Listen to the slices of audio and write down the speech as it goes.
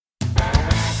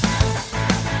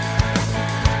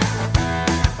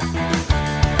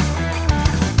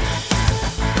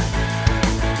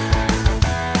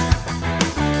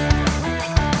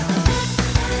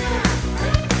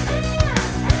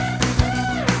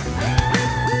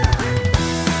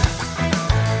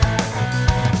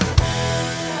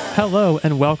Hello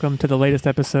and welcome to the latest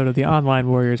episode of the Online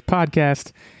Warriors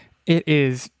podcast. It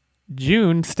is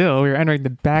June still. We're entering the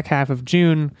back half of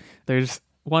June. There's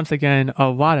once again a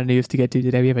lot of news to get to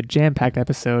today. We have a jam-packed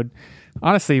episode.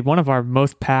 Honestly, one of our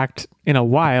most packed in a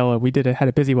while. We had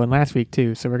a busy one last week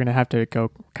too, so we're going to have to go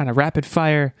kind of rapid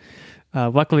fire.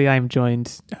 Luckily, I'm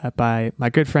joined by my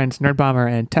good friends Nerd Bomber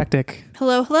and Tactic.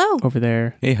 Hello, hello. Over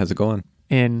there. Hey, how's it going?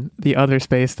 In the other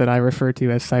space that I refer to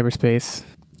as cyberspace.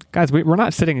 Guys, we're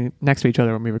not sitting next to each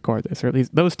other when we record this, or at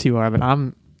least those two are, but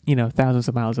I'm, thousands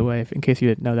of miles away, in case you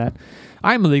didn't know that.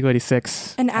 I'm Illegal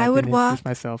 86. And I would walk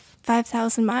myself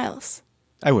 5,000 miles.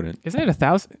 I wouldn't. Isn't it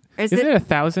 1,000? Is it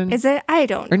 1,000? Is it? I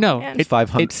don't know. Or no, man. It's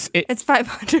 500. It's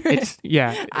 500. It's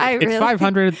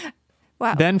 500,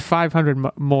 Wow. then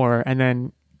 500 more, and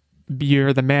then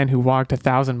you're the man who walked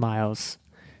 1,000 miles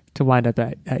to wind up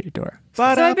at your door. So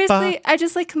I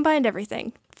just combined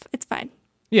everything. It's fine.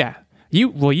 Yeah. You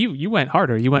went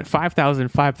harder. You went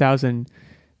 5,000,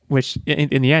 which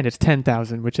in the end it's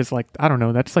 10,000, which is like, I don't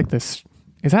know. That's like this.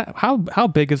 Is that how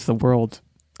big is the world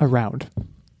around?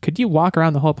 Could you walk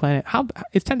around the whole planet? How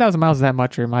is 10,000 miles that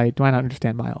much, or do I not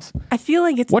understand miles? I feel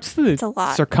like what's the a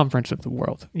lot. Circumference of the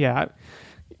world? Yeah.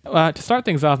 To start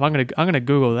things off, I'm gonna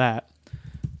Google that.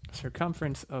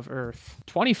 Circumference of Earth,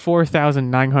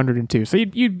 24,902. So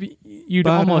you'd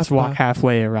almost walk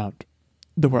halfway around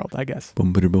the world, I guess.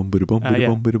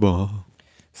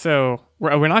 So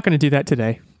we're not going to do that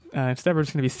today. Instead, we're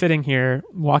just going to be sitting here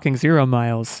walking 0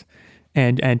 miles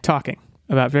and talking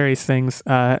about various things.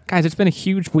 Guys, it's been a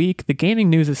huge week. The gaming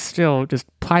news is still just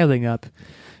piling up.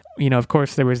 Of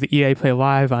course, there was the EA Play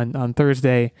Live on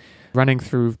Thursday, running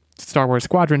through Star Wars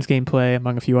Squadrons gameplay,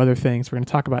 among a few other things. We're going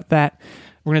to talk about that.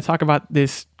 We're going to talk about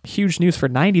this huge news for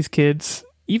 90s kids,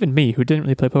 even me, who didn't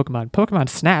really play Pokemon. Pokemon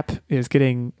Snap is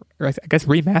getting, I guess,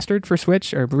 remastered for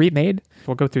Switch, or remade.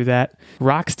 We'll go through that.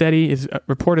 Rocksteady is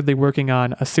reportedly working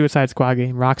on a Suicide Squad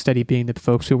game, Rocksteady being the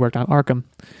folks who worked on Arkham,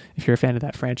 if you're a fan of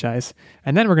that franchise.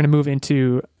 And then we're going to move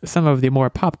into some of the more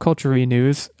pop culture-y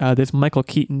news. This Michael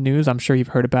Keaton news I'm sure you've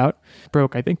heard about.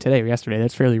 Broke, I think, today or yesterday.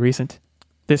 That's fairly recent.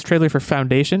 This trailer for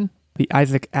Foundation, the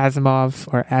Isaac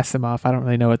Asimov, or Asimov, I don't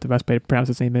really know what the best way to pronounce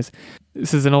his name is.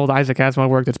 This is an old Isaac Asimov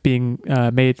work that's being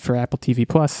made for Apple TV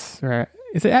Plus, or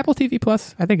is it Apple TV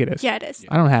Plus? I think it is. Yeah, it is.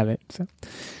 I don't have it. So.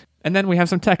 And then we have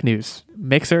some tech news.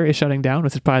 Mixer is shutting down,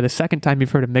 which is probably the second time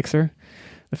you've heard of Mixer.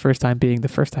 The first time being the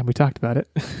first time we talked about it.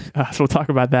 So we'll talk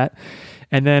about that.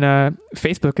 And then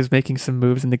Facebook is making some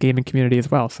moves in the gaming community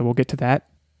as well. So we'll get to that,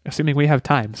 assuming we have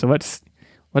time. So let's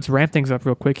ramp things up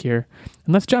real quick here.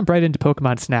 And let's jump right into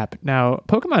Pokemon Snap. Now,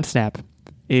 Pokemon Snap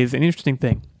is an interesting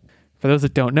thing. For those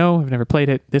that don't know, have never played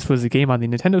it, this was a game on the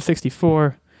Nintendo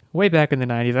 64 way back in the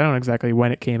 90s. I don't know exactly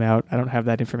when it came out. I don't have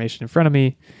that information in front of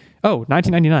me. Oh,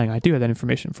 1999. I do have that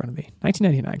information in front of me.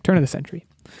 1999, turn of the century.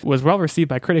 Was well received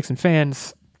by critics and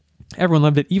fans. Everyone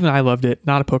loved it. Even I loved it.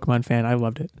 Not a Pokemon fan. I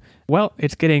loved it. Well,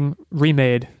 it's getting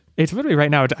remade. It's literally right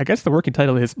now, I guess the working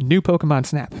title is New Pokemon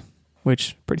Snap,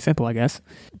 which pretty simple, I guess.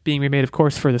 Being remade, of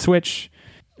course, for the Switch.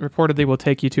 Reportedly will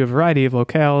take you to a variety of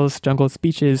locales, jungles,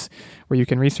 beaches, where you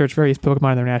can research various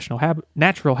Pokemon in their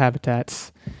natural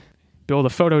habitats, build a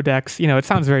photo dex. It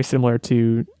sounds very similar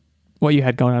to what you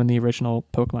had going on in the original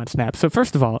Pokemon Snap. So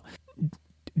first of all,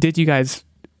 did you guys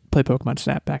play Pokemon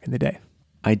Snap back in the day?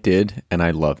 I did, and I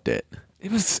loved it.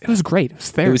 It was great. It was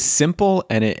fair. It was simple,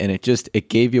 and it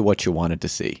gave you what you wanted to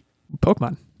see.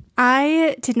 Pokemon.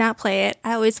 I did not play it.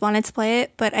 I always wanted to play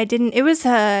it, but I didn't. It was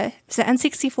it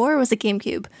N64 or was it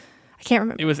GameCube? I can't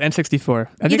remember. It was N64.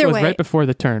 I think it was right before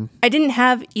the turn. I didn't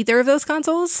have either of those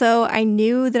consoles, so I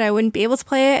knew that I wouldn't be able to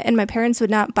play it, and my parents would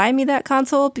not buy me that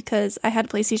console because I had a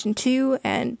PlayStation 2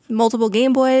 and multiple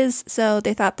Game Boys, so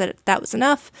they thought that was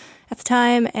enough at the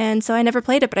time, and so I never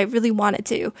played it, but I really wanted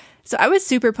to. So I was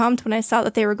super pumped when I saw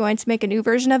that they were going to make a new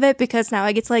version of it, because now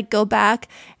I get to go back,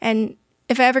 and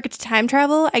if I ever get to time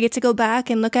travel, I get to go back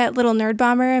and look at little Nerd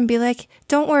Bomber and be like,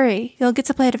 don't worry, you'll get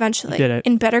to play it eventually. Did it.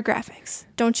 In better graphics.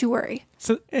 Don't you worry.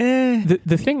 So the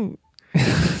thing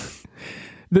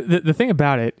the thing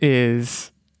about it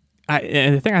is,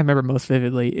 and the thing I remember most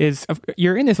vividly is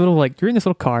you're in this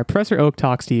little car. Professor Oak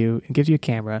talks to you and gives you a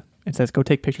camera and says, go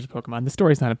take pictures of Pokemon. The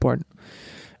story's not important.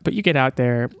 But you get out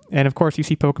there, and of course you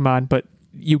see Pokemon, but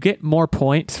you get more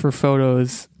points for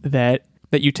photos that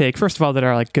you take, first of all, that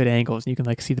are good angles, and you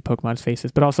can see the Pokemon's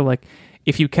faces, but also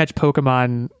if you catch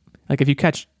Pokemon, if you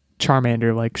catch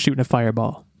Charmander shooting a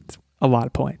fireball, it's a lot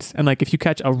of points. And if you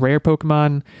catch a rare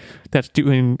Pokemon that's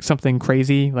doing something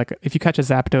crazy, if you catch a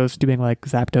Zapdos doing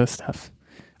Zapdos stuff.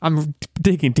 I'm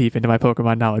digging deep into my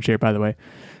Pokemon knowledge here, by the way.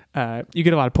 you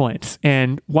get a lot of points.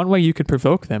 And one way you could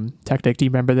provoke them, Tactic, do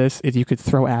you remember this? Is you could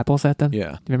throw apples at them.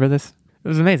 Yeah. Do you remember this? It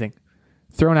was amazing.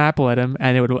 Throw an apple at him,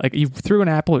 and it would, like, you threw an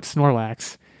apple at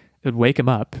Snorlax, it would wake him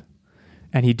up,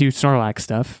 and he'd do Snorlax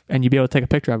stuff, and you'd be able to take a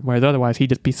picture of him, whereas otherwise he'd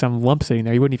just be some lump sitting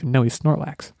there. You wouldn't even know he's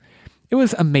Snorlax. It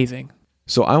was amazing.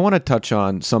 So I want to touch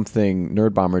on something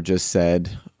Nerd Bomber just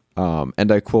said,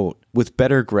 and I quote, with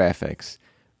better graphics.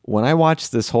 When I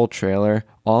watched this whole trailer,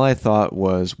 all I thought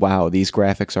was, wow, these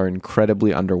graphics are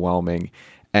incredibly underwhelming.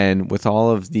 And with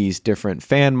all of these different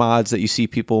fan mods that you see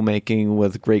people making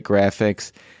with great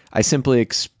graphics, I simply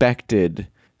expected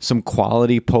some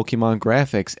quality Pokemon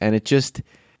graphics. And it just,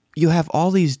 you have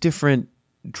all these different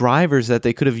drivers that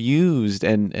they could have used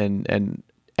and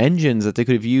engines that they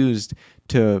could have used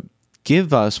to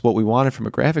give us what we wanted from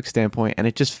a graphic standpoint, and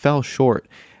it just fell short.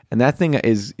 And that thing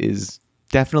is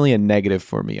definitely a negative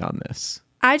for me on this.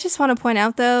 I just want to point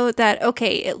out, though, that,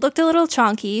 okay, it looked a little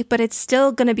chonky, but it's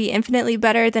still going to be infinitely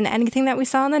better than anything that we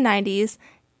saw in the 90s.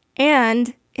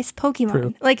 And it's Pokemon.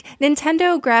 True. Like,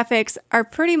 Nintendo graphics are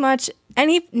pretty much,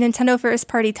 any Nintendo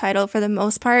first-party title, for the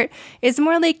most part, is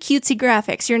more like cutesy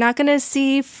graphics. You're not going to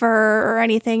see fur or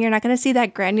anything. You're not going to see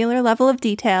that granular level of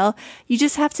detail. You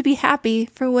just have to be happy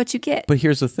for what you get. But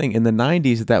here's the thing. In the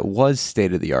 90s, that was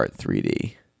state-of-the-art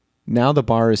 3D. Now the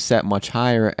bar is set much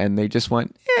higher, and they just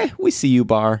went, we see you,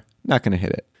 bar. Not going to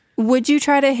hit it. Would you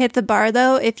try to hit the bar,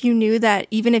 though, if you knew that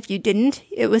even if you didn't,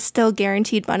 it was still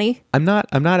guaranteed money? I'm not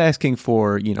asking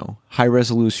for, high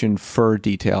resolution fur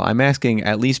detail. I'm asking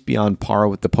at least be on par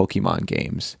with the Pokemon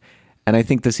games. And I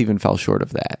think this even fell short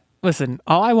of that. Listen,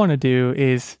 all I want to do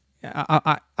is,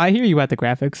 I hear you at the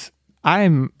graphics.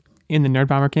 I'm in the Nerd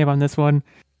Bomber camp on this one.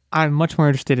 I'm much more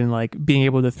interested in, like, being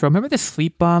able to throw, remember the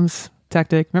sleep bombs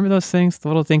tactic? Remember those things? The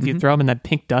little things you throw them and that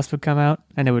pink dust would come out,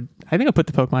 and it would, I think, it put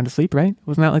the Pokemon to sleep, right?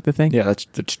 Wasn't that like the thing? Yeah, that's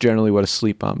generally what a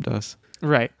sleep bomb does.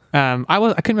 Right. I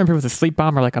couldn't remember if it was a sleep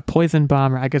bomb or like a poison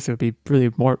bomb, or I guess it would be really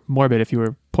more morbid if you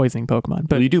were poisoning Pokemon.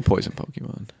 But well, you do poison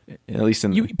Pokemon, at least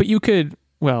in. But you could.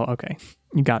 Well, okay,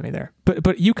 you got me there.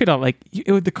 But you could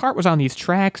the cart was on these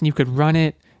tracks, and you could run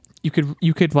it. You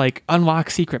could like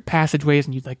unlock secret passageways,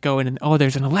 and you'd like go in and, oh,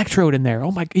 there's an electrode in there. Oh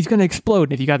my, he's gonna explode.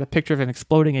 And if you got a picture of him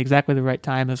exploding at exactly the right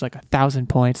time, there's like 1,000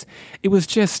 points. It was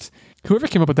just, whoever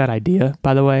came up with that idea,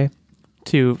 by the way,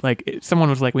 to like,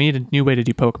 someone was like, we need a new way to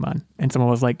do Pokemon, and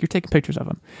someone was like, you're taking pictures of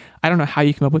them. I don't know how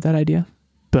you came up with that idea,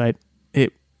 but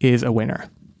it is a winner,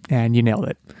 and you nailed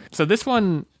it. So this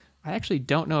one, I actually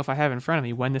don't know if I have in front of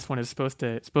me when this one is supposed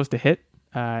to hit.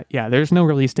 There's no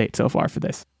release date so far for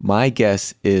this. My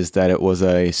guess is that it was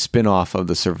a spin-off of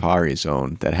the Safari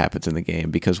Zone that happens in the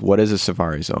game, because what is a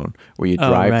Safari Zone? Where you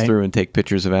drive through and take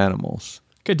pictures of animals.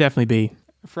 Could definitely be.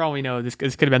 For all we know, this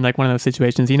could have been like one of those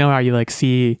situations. You know how you like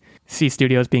see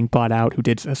studios being bought out who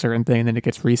did a certain thing and then it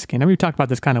gets reskinned. I mean, we talked about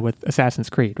this kind of with Assassin's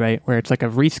Creed, right? Where it's like a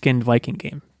reskinned Viking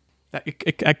game.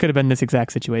 It could have been this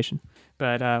exact situation.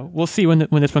 But we'll see when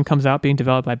this one comes out, being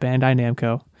developed by Bandai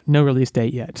Namco. No release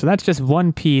date yet. So that's just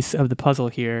one piece of the puzzle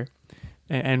here.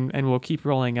 And we'll keep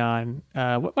rolling on.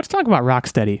 Let's talk about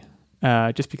Rocksteady,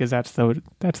 just because that's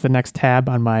the next tab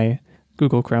on my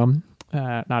Google Chrome.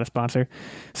 Not a sponsor.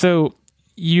 So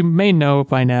you may know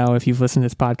by now, if you've listened to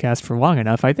this podcast for long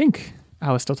enough, I think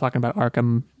I was still talking about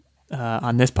Arkham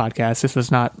on this podcast. This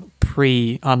was not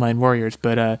pre-Online Warriors,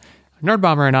 but Nerd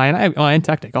Bomber and I, and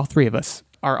Tactic, all three of us,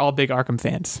 are all big Arkham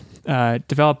fans.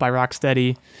 Developed by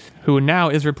Rocksteady, who now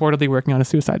is reportedly working on a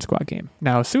Suicide Squad game.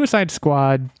 Now, Suicide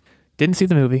Squad, didn't see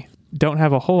the movie, don't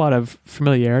have a whole lot of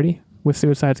familiarity with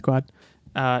Suicide Squad.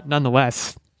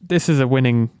 Nonetheless, this is a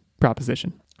winning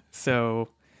proposition. So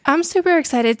I'm super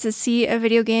excited to see a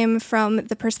video game from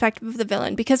the perspective of the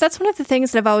villain, because that's one of the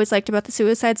things that I've always liked about the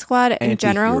Suicide Squad in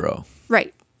general. Anti-hero.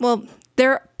 Right. Well,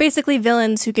 they're basically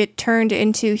villains who get turned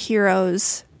into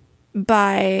heroes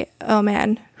by, oh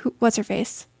man, what's her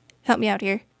face? Help me out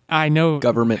here. I know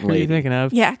Government who you're lady. thinking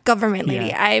of. Yeah, government lady.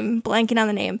 Yeah. I'm blanking on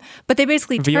the name. But they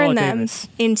basically Viola turn them Davis.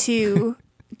 into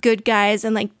good guys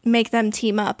and like make them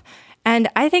team up. And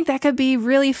I think that could be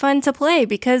really fun to play,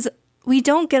 because we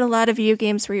don't get a lot of video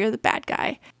games where you're the bad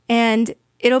guy. And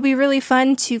it'll be really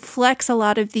fun to flex a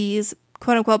lot of these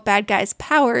quote unquote bad guys'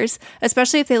 powers,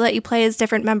 especially if they let you play as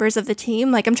different members of the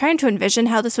team. Like, I'm trying to envision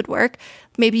how this would work.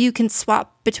 Maybe you can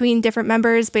swap between different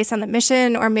members based on the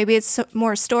mission, or maybe it's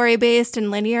more story based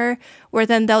and linear, where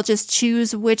then they'll just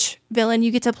choose which villain you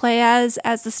get to play as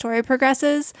the story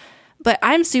progresses. But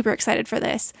I'm super excited for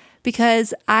this,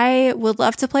 because I would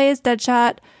love to play as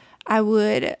Deadshot. I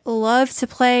would love to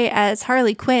play as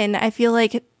Harley Quinn. I feel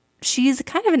like she's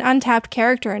kind of an untapped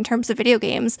character in terms of video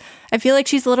games. I feel like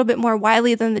she's a little bit more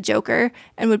wily than the Joker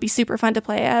and would be super fun to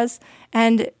play as.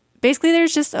 And basically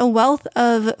there's just a wealth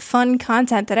of fun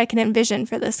content that I can envision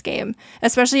for this game,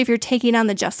 especially if you're taking on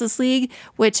the Justice League,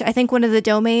 which I think one of the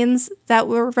domains that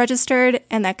were registered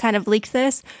and that kind of leaked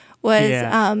this was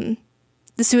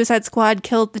the Suicide Squad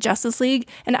killed the Justice League.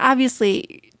 And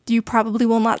obviously you probably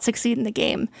will not succeed in the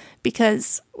game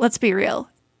because, let's be real,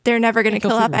 they're never going to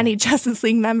kill off any Justice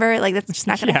League member. Like, that's just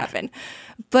not going to happen.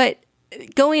 But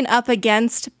going up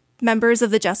against members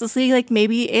of the Justice League, like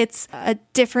maybe it's a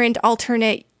different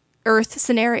alternate Earth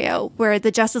scenario where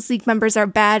the Justice League members are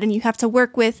bad and you have to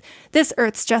work with this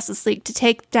Earth's Justice League to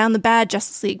take down the bad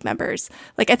Justice League members.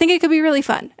 Like, I think it could be really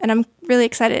fun, and I'm really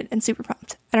excited and super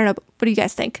pumped. I don't know, but what do you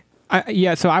guys think?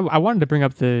 So I wanted to bring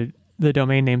up the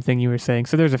domain name thing you were saying.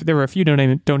 So there were a few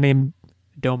domain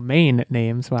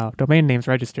names. Wow, domain names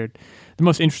registered. The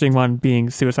most interesting one being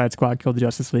Suicide Squad Killed the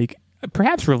Justice League.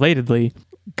 Perhaps relatedly,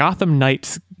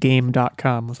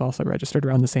 GothamKnightsGame.com was also registered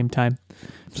around the same time.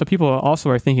 So people also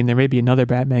are thinking there may be another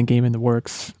Batman game in the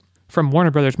works from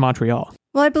Warner Brothers Montreal.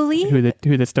 Well, I believe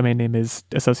who this domain name is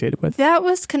associated with. That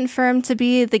was confirmed to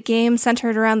be the game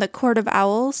centered around the Court of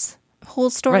Owls whole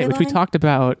storyline. Right, which we talked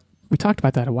about. We talked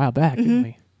about that a while back, didn't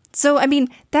we? So, I mean,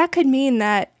 that could mean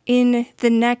that in the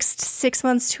next 6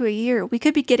 months to a year, we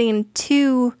could be getting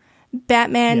 2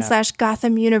 Batman /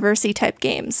 Gotham University type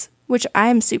games, which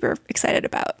I'm super excited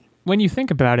about. When you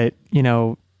think about it, you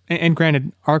know, and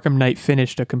granted, Arkham Knight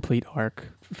finished a complete arc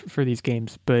for these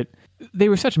games, but they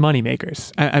were such money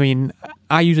makers. I mean,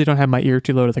 I usually don't have my ear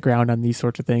too low to the ground on these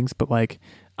sorts of things, but like,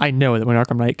 I know that when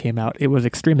Arkham Knight came out, it was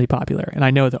extremely popular. And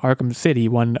I know that Arkham City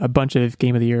won a bunch of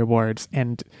Game of the Year awards.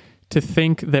 And to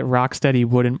think that Rocksteady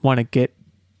wouldn't want to get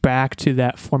back to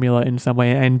that formula in some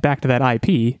way and back to that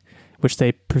IP, which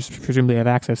they presumably have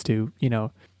access to, you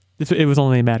know, it was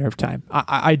only a matter of time.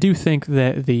 I do think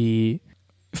that the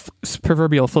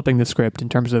proverbial flipping the script in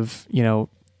terms of, you know,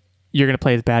 you're going to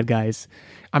play as bad guys.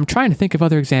 I'm trying to think of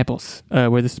other examples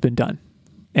where this has been done.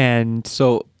 And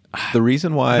so the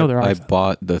reason why I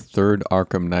bought the third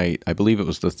Arkham Knight, I believe it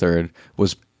was the third,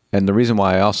 and the reason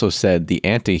why I also said the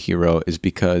anti-hero is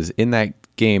because in that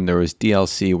game there was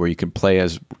DLC where you could play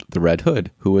as the Red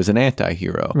Hood, who was an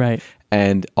anti-hero. Right.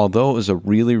 And although it was a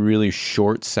really, really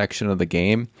short section of the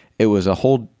game, it was a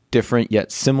whole different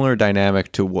yet similar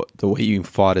dynamic to the way you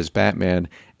fought as Batman,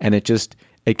 and it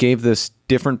gave this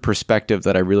different perspective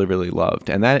that I really, really loved.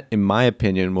 And that, in my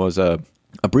opinion, was a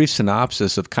brief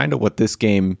synopsis of kind of what this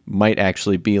game might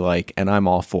actually be like, and I'm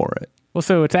all for it. Well,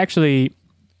 so it's actually,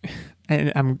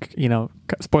 and I'm, you know,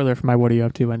 spoiler for my What Are You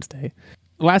Up To Wednesday.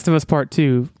 Last of Us Part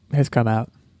 2 has come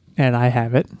out, and I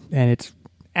have it, and it's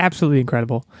absolutely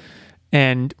incredible.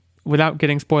 And without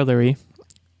getting spoilery,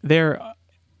 there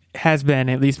has been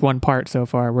at least one part so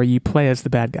far where you play as the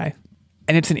bad guy.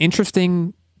 And it's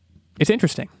interesting,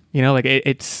 you know, like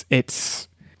it's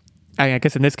I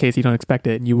guess in this case you don't expect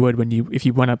it, and you would if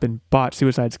you went up and bought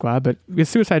Suicide Squad. But with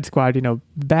Suicide Squad, you know,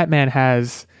 Batman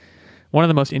has one of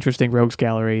the most interesting rogues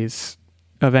galleries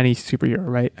of any superhero,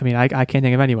 right? I mean, I can't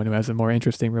think of anyone who has a more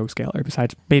interesting rogues gallery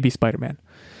besides maybe Spider-Man.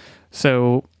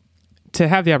 So to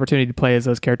have the opportunity to play as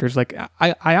those characters, like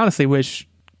I honestly wish,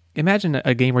 imagine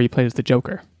a game where you played as the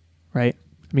Joker, right?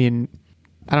 I mean,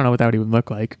 I don't know what that would even look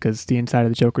like because the inside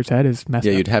of the Joker's head is messed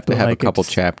up. Yeah, you'd have to have a couple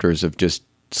chapters of just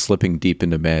slipping deep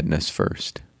into madness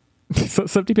first.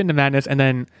 Slip deep into madness and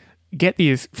then get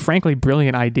these frankly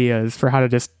brilliant ideas for how to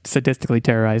just sadistically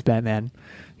terrorize Batman.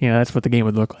 You know, that's what the game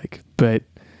would look like. But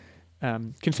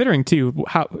considering too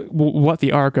what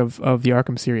the arc of the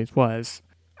Arkham series was,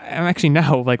 I'm actually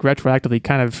now like retroactively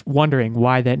kind of wondering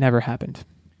why that never happened.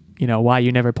 You know, why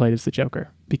you never played as the Joker,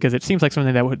 because it seems like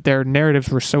something that their narratives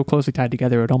were so closely tied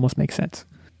together it would almost make sense.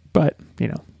 But you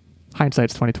know,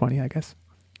 hindsight's 2020, I guess.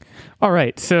 All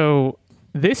right, so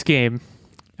this game,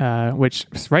 which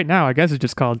right now I guess is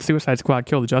just called Suicide Squad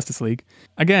Kill the Justice League.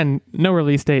 Again, no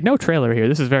release date, no trailer here.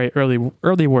 This is very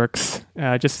early works,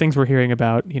 just things we're hearing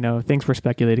about, you know, things we're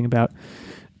speculating about.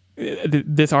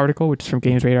 This article, which is from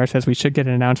Games Radar, says we should get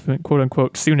an announcement, quote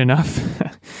unquote, soon enough.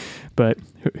 But,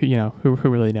 you know, who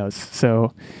really knows?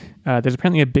 So there's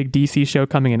apparently a big DC show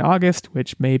coming in August,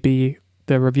 which may be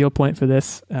the reveal point for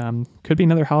this. Could be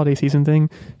another holiday season thing.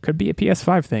 Could be a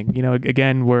PS5 thing. You know,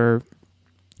 again, we're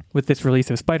with this release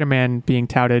of Spider-Man being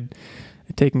touted,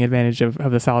 taking advantage of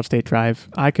the solid state drive.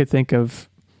 I could think of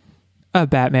a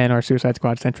Batman or Suicide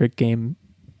Squad centric game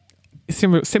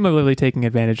similarly taking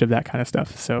advantage of that kind of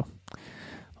stuff. So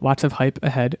lots of hype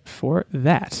ahead for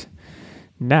that.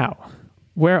 Now,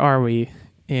 where are we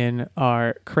in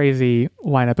our crazy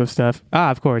lineup of stuff?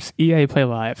 Of course, EA Play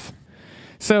Live.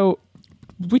 So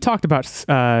we talked about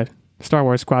Star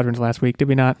Wars Squadrons last week, did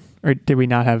we not? Or did we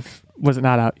not have, was it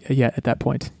not out yet at that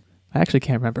point? I actually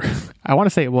can't remember. I want to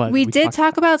say it was. We did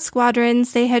talk about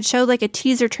Squadrons. They had showed like a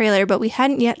teaser trailer, but we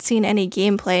hadn't yet seen any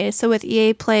gameplay. So with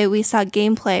EA Play, we saw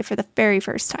gameplay for the very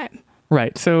first time.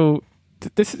 Right. So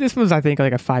this was, I think,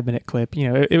 like a 5-minute clip.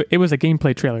 You know, it was a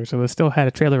gameplay trailer, so it still had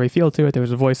a trailery feel to it. There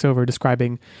was a voiceover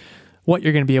describing what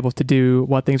you're going to be able to do,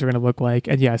 what things are going to look like.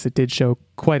 And yes, it did show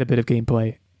quite a bit of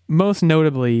gameplay. Most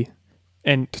notably,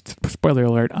 and spoiler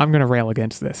alert, I'm going to rail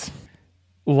against this.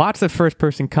 Lots of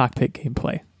first-person cockpit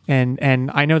gameplay.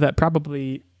 And I know that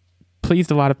probably pleased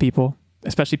a lot of people,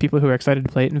 especially people who are excited to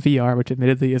play it in VR, which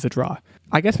admittedly is a draw.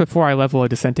 I guess before I level a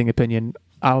dissenting opinion,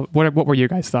 what were your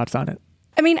guys' thoughts on it?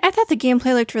 I mean, I thought the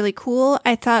gameplay looked really cool.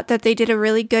 I thought that they did a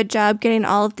really good job getting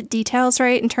all of the details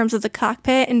right in terms of the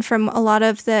cockpit. And from a lot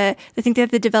of I think they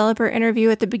had the developer interview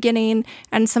at the beginning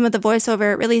and some of the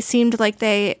voiceover, it really seemed like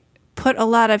they put a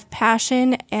lot of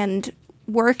passion and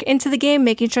work into the game,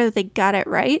 making sure that they got it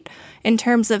right in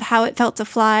terms of how it felt to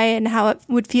fly and how it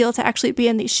would feel to actually be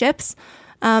in these ships.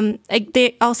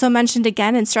 They also mentioned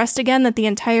again and stressed again that the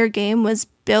entire game was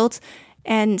built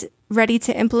and ready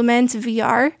to implement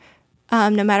VR,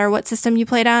 no matter what system you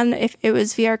played on, if it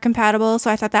was VR compatible.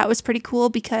 So I thought that was pretty cool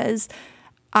because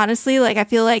honestly, like I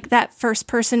feel like that first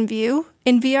person view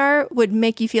in VR would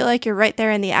make you feel like you're right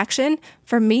there in the action.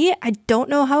 For me, I don't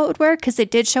know how it would work because they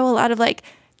did show a lot of like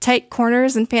tight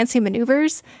corners and fancy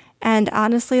maneuvers. And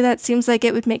honestly, that seems like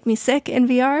it would make me sick in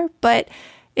VR. But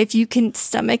if you can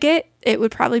stomach it, it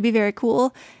would probably be very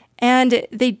cool. And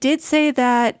they did say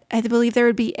that I believe there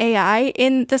would be AI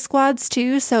in the squads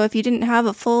too. So if you didn't have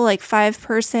a full like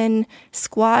 5-person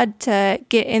squad to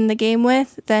get in the game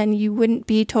with, then you wouldn't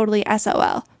be totally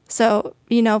SOL. So,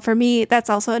 you know, for me,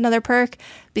 that's also another perk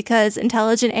because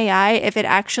intelligent AI, if it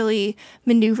actually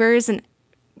maneuvers and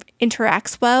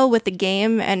interacts well with the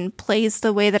game and plays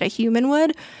the way that a human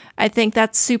would, I think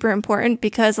that's super important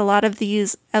because a lot of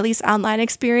these, at least online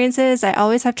experiences, I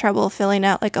always have trouble filling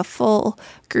out like a full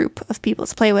group of people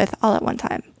to play with all at one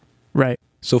time. Right.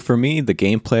 So for me, the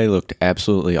gameplay looked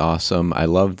absolutely awesome. I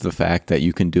loved the fact that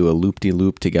you can do a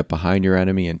loop-de-loop to get behind your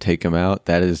enemy and take them out.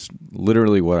 That is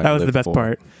literally what I live for. That was the best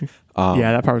part.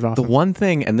 Yeah, that part was awesome. The one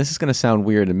thing, and this is going to sound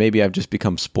weird, and maybe I've just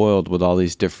become spoiled with all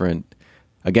these different,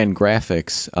 again,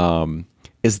 graphics,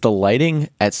 is the lighting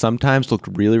at sometimes looked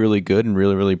really, really good and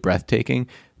really, really breathtaking.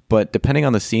 But depending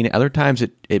on the scene, other times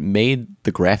it made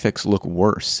the graphics look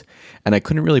worse. And I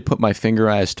couldn't really put my finger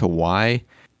as to why,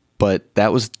 but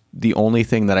that was the only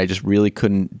thing that I just really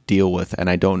couldn't deal with. And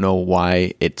I don't know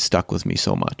why it stuck with me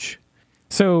so much.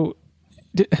 So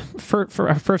first,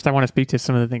 I want to speak to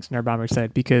some of the things Nerd Bomber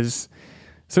said because...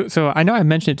 So I know I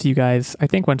mentioned it to you guys, I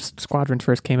think when Squadrons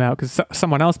first came out, because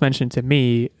someone else mentioned to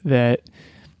me that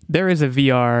there is a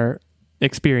VR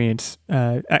experience,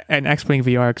 an X-Wing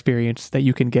VR experience that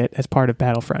you can get as part of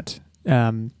Battlefront.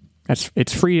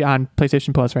 It's free on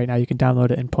PlayStation Plus right now. You can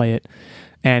download it and play it.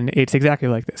 And it's exactly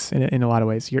like this in a lot of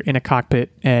ways. You're in a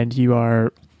cockpit and you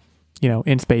are, you know,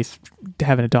 in space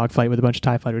having a dogfight with a bunch of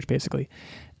TIE fighters, basically.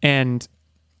 And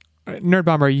Nerd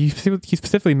Bomber, you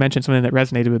specifically mentioned something that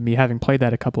resonated with me having played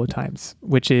that a couple of times,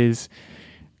 which is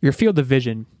your field of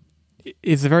vision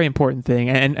is a very important thing.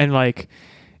 And like,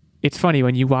 it's funny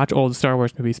when you watch old Star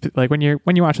Wars movies, like when you're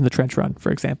watching the Trench Run,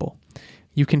 for example,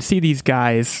 you can see these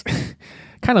guys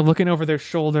kind of looking over their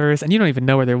shoulders and you don't even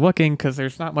know where they're looking because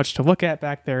there's not much to look at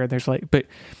back there. There's like, but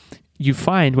you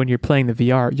find when you're playing the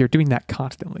VR, you're doing that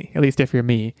constantly, at least if you're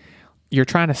me. You're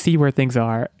trying to see where things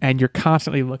are and you're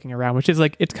constantly looking around, which is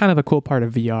like, it's kind of a cool part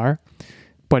of VR,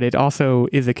 but it also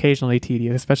is occasionally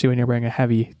tedious, especially when you're wearing a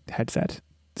heavy headset.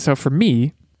 So for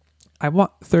me, I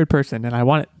want third person and I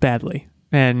want it badly.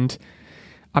 And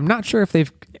I'm not sure if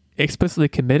they've explicitly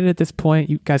committed at this point.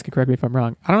 You guys can correct me if I'm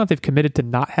wrong. I don't know if they've committed to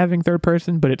not having third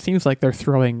person, but it seems like they're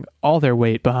throwing all their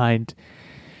weight behind,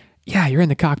 yeah, you're in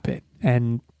the cockpit.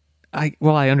 And I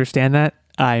understand that.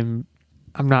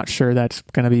 I'm not sure that's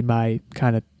going to be my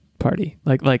kind of party.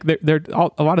 Like they're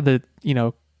a lot of the, you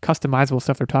know, customizable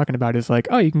stuff they're talking about is like,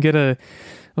 oh, you can get a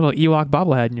little Ewok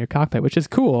bobblehead in your cockpit, which is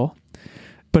cool.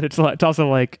 But it's also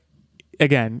like,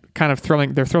 again, kind of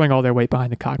they're throwing all their weight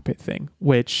behind the cockpit thing,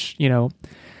 which, you know,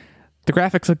 the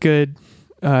graphics look good,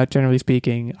 generally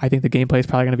speaking. I think the gameplay is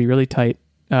probably going to be really tight.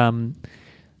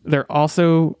 They're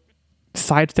also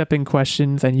sidestepping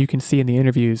questions, and you can see in the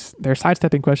interviews, they're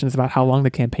sidestepping questions about how long the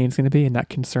campaign is going to be, and that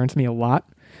concerns me a lot.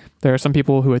 There are some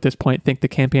people who at this point think the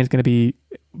campaign is going to be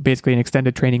basically an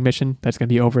extended training mission that's going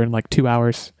to be over in like 2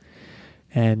 hours,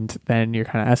 and then you're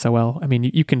kind of SOL. I mean,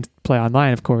 you can play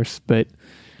online, of course, but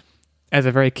as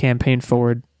a very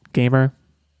campaign-forward gamer,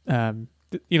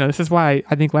 you know, this is why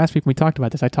I think last week when we talked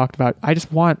about this, I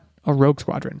just want a Rogue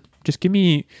Squadron. Just give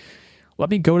me let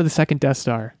me go to the second Death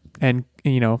Star and,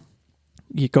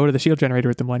 you go to the shield generator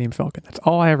with the Millennium Falcon. That's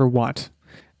all I ever want.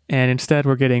 And instead,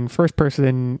 we're getting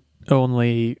first-person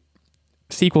only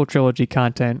sequel trilogy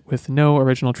content with no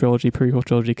original trilogy, prequel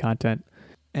trilogy content.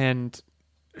 And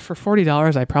for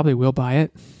 $40, I probably will buy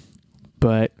it.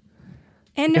 But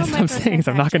And no what I'm saying is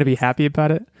I'm not going to be happy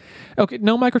about it. Okay,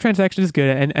 no microtransactions is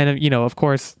good. And of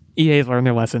course, EA's learned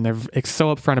their lesson. They're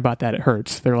so upfront about that, it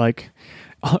hurts. They're like,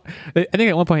 I think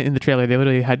at one point in the trailer, they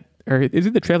literally had, or is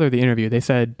it the trailer or the interview? They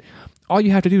said, all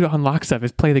you have to do to unlock stuff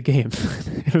is play the game.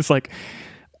 It was like,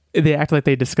 they act like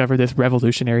they discovered this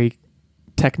revolutionary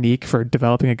technique for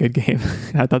developing a good game.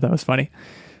 I thought that was funny.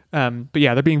 But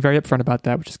yeah, they're being very upfront about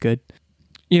that, which is good.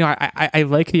 I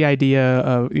like the idea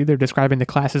of either describing the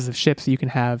classes of ships you can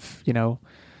have.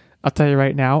 I'll tell you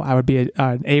right now, I would be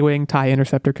an A-Wing TIE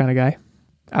Interceptor kind of guy.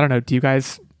 I don't know.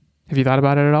 Have you thought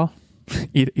about it at all?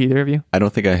 Either of you? I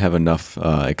don't think I have enough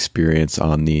experience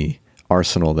on the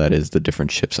arsenal that is the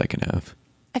different ships I can have.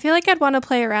 I feel like I'd want to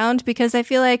play around because I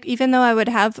feel like even though I would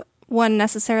have one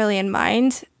necessarily in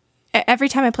mind, every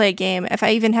time I play a game, if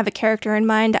I even have a character in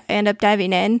mind, I end up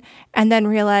diving in and then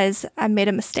realize I made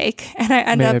a mistake and I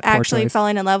end up actually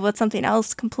falling in love with something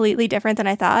else completely different than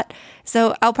I thought.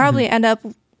 So I'll probably end up,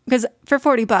 because for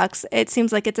 $40, it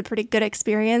seems like it's a pretty good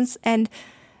experience. And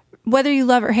whether you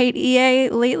love or hate EA,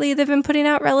 lately they've been putting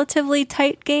out relatively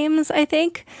tight games, I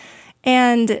think.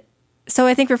 And so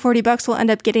I think for $40 we'll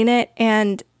end up getting it,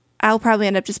 and I'll probably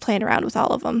end up just playing around with all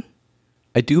of them.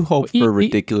 I do hope for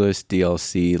ridiculous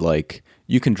DLC, like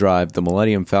you can drive the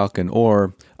Millennium Falcon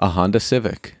or a Honda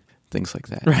Civic, things like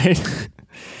that. Right.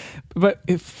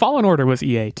 But Fallen Order was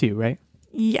EA too, right?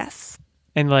 Yes.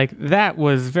 And that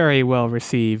was very well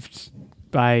received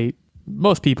by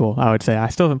most people, I would say. I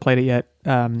still haven't played it yet.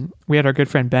 We had our good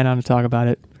friend Ben on to talk about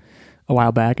it a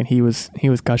while back, and he was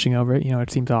gushing over it.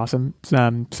 It seems awesome.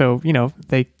 So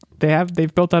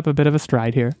they've built up a bit of a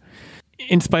stride here.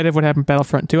 In spite of what happened in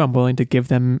Battlefront 2, I'm willing to give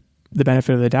them the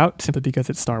benefit of the doubt simply because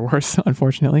it's Star Wars,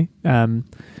 unfortunately. But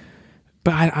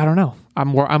I don't know.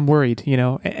 I'm worried,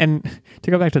 And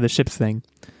to go back to the ships thing,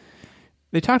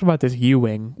 they talked about this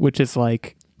U-Wing, which is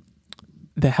like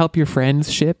the help your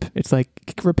friends ship. It's like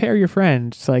repair your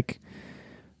friend. It's like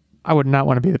I would not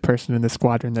want to be the person in the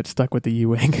squadron that's stuck with the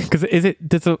U-Wing. Because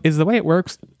is the way it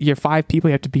works, you're 5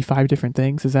 people, you have to be 5 different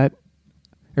things. Is that,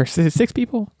 or is it 6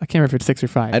 people? I can't remember if it's 6 or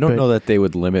 5. I don't know that they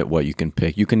would limit what you can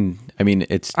pick.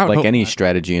 It's like any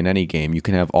strategy in any game. You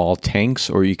can have all tanks,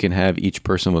 or you can have each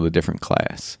person with a different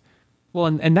class. Well,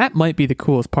 and that might be the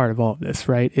coolest part of all of this,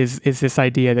 right? Is this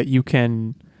idea that you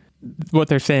can, what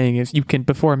they're saying is you can,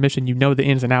 before a mission, the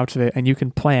ins and outs of it, and you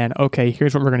can plan, okay,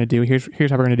 here's what we're going to do, here's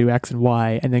how we're going to do X and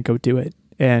Y, and then go do it.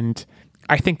 And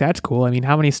I think that's cool. I mean,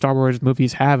 how many Star Wars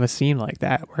movies have a scene like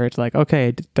that, where it's like,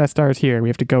 okay, Death Star's here, we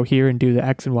have to go here and do the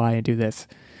X and Y and do this.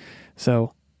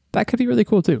 So that could be really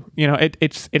cool too.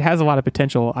 It has a lot of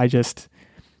potential.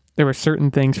 There were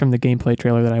certain things from the gameplay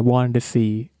trailer that I wanted to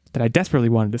see, that I desperately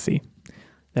wanted to see,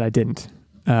 that I didn't.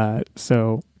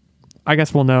 So I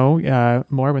guess we'll know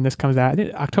more when this comes out.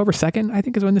 October 2nd, I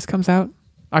think, is when this comes out.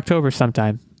 October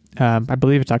sometime. I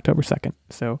believe it's October 2nd.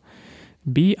 So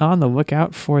be on the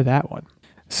lookout for that one.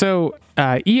 So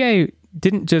EA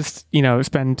didn't just,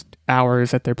 spend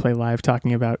hours at their Play Live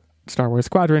talking about Star Wars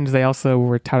Squadrons. They also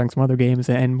were touting some other games.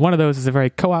 And one of those is a very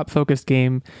co-op focused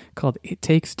game called It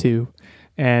Takes Two.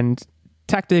 And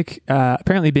Tactic,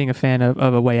 apparently being a fan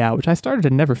of A Way Out, which I started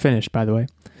and never finished, by the way,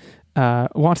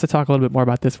 wants to talk a little bit more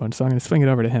about this one, so I'm going to swing it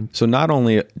over to him. So not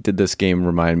only did this game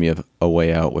remind me of A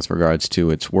Way Out with regards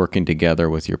to its working together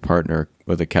with your partner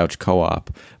with a couch co-op,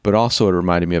 but also it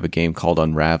reminded me of a game called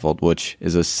Unraveled, which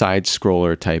is a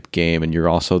side-scroller type game, and you're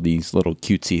also these little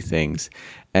cutesy things.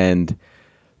 And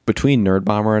between Nerd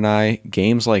Bomber and I,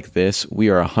 games like this, we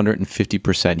are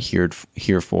 150%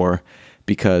 here for,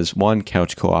 because 1,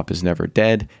 couch co-op is never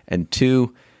dead, and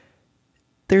 2,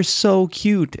 they're so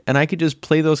cute, and I could just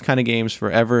play those kind of games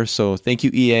forever. So thank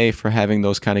you, EA, for having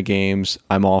those kind of games.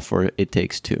 I'm all for It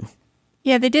Takes Two.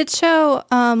 Yeah, they did show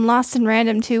Lost in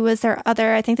Random 2 was their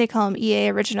other, I think they call them EA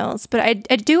Originals. But I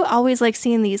do always like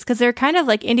seeing these because they're kind of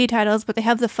like indie titles, but they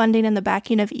have the funding and the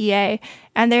backing of EA.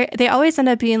 And they always end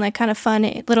up being like kind of fun,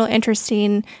 little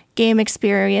interesting game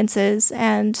experiences.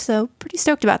 And so pretty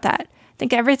stoked about that. I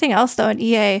think everything else, though, in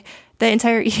EA, the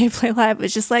entire EA Play Live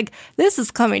was just like, this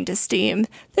is coming to Steam.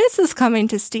 This is coming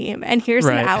to Steam. And here's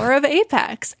an hour of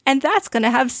Apex. And that's going to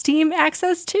have Steam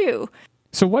access too.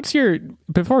 So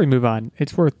before we move on,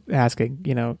 it's worth asking,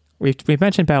 we've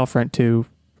mentioned Battlefront 2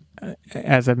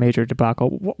 as a major debacle.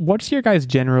 What's your guys'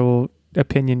 general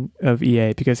opinion of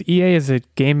EA? Because EA is a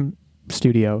game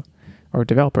studio. or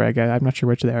developer, I guess, I'm not sure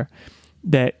which they are,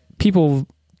 that people,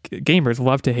 gamers,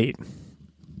 love to hate.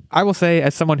 I will say,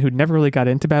 as someone who never really got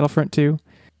into Battlefront 2,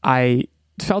 I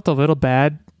felt a little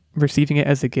bad receiving it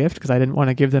as a gift because I didn't want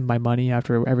to give them my money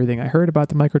after everything I heard about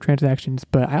the microtransactions,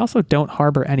 but I also don't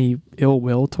harbor any ill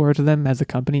will towards them as a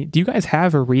company. Do you guys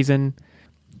have a reason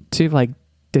to like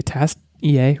detest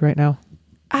EA right now?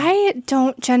 I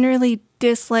don't generally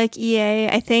dislike EA.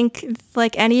 I think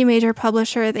like any major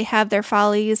publisher, they have their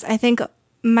follies. I think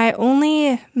my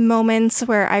only moments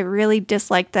where I really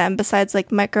disliked them, besides like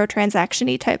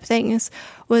microtransaction-y type things,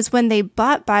 was when they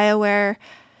bought BioWare.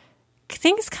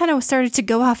 Things kind of started to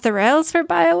go off the rails for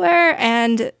BioWare,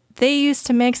 and they used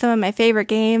to make some of my favorite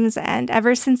games, and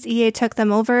ever since EA took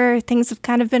them over, things have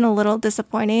kind of been a little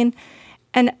disappointing.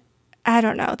 And I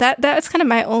don't know, that's kind of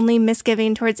my only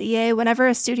misgiving towards EA. Whenever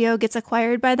a studio gets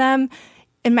acquired by them,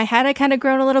 in my head I kind of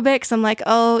groan a little bit because I'm like,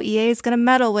 oh, EA is going to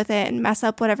meddle with it and mess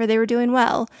up whatever they were doing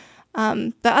well.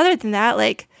 But other than that,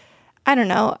 like, I don't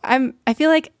know, I feel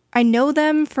like I know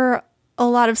them for a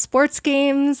lot of sports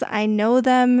games. I know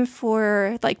them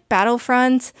for like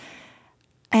Battlefront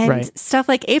and stuff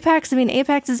like Apex. I mean,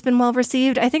 Apex has been well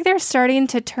received. I think they're starting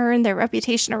to turn their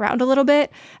reputation around a little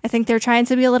bit. I think they're trying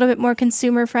to be a little bit more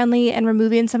consumer friendly and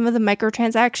removing some of the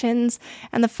microtransactions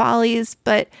and the follies.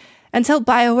 But until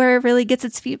BioWare really gets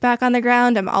its feet back on the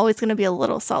ground, I'm always going to be a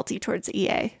little salty towards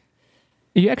EA.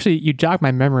 You jogged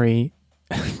my memory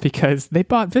because they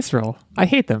bought Visceral. I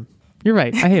hate them. You're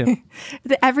right. I hate them.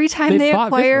 Every time they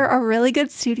acquire a really good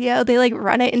studio, they like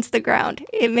run it into the ground.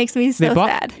 It makes me so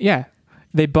sad. Yeah.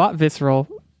 They bought Visceral,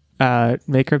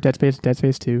 maker of Dead Space and Dead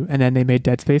Space 2, and then they made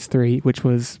Dead Space 3, which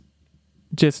was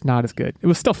just not as good. It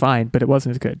was still fine, but it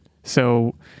wasn't as good.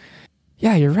 So,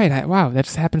 yeah, you're right. Wow, that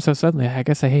just happened so suddenly. I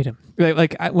guess I hate them.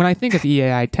 When I think of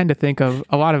EA, I tend to think of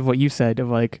a lot of what you said, of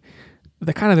like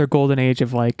the kind of their golden age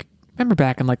of like, remember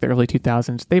back in like the early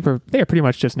 2000s, they were pretty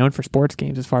much just known for sports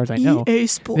games as far as I know. EA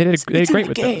Sports. They did great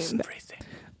with those.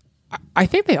 I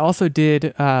think they also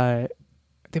did,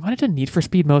 they might have done Need for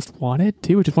Speed Most Wanted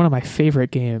too, which is one of my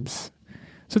favorite games.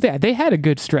 So they had a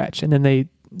good stretch, and then they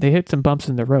hit some bumps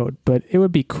in the road, but it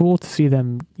would be cool to see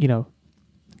them,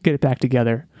 get it back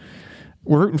together.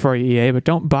 We're rooting for you, EA, but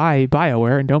don't buy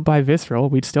BioWare and don't buy Visceral.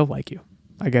 We'd still like you,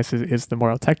 I guess, is the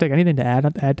moral tactic. Anything to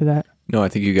add to that? No, I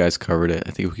think you guys covered it.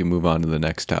 I think we can move on to the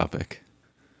next topic.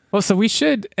 Well, so we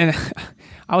should, and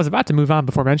I was about to move on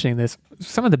before mentioning this.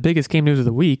 Some of the biggest game news of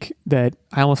the week that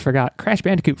I almost forgot, Crash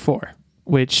Bandicoot 4,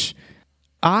 which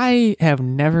I have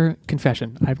never,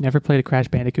 confession, I've never played a Crash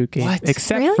Bandicoot game.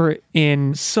 Except for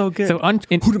in... So good. So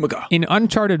in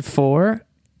Uncharted 4,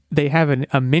 they have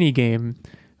a mini game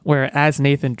where as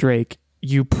Nathan Drake,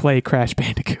 you play Crash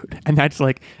Bandicoot. And that's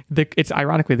like, it's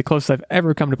ironically the closest I've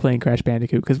ever come to playing Crash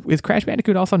Bandicoot. Because is Crash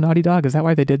Bandicoot also Naughty Dog? Is that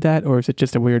why they did that? Or is it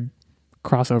just a weird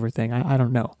crossover thing? I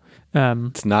don't know.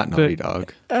 It's not Naughty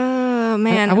Dog. Oh,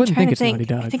 man. I wouldn't think it's Naughty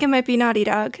Dog. I think it might be Naughty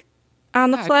Dog. On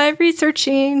the fly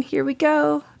researching. Here we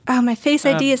go. Oh, my Face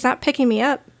ID is not picking me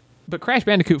up. But Crash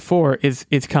Bandicoot 4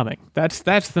 is coming. That's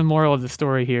the moral of the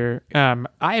story here.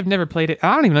 I have never played it.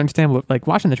 I don't even understand what, like,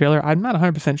 watching the trailer, I'm not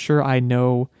 100% sure I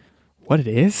know what it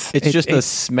is. It's just a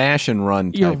smash and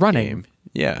run type game.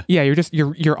 Yeah. Yeah,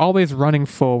 you're always running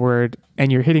forward and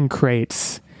you're hitting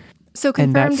crates. So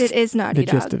confirmed it is Naughty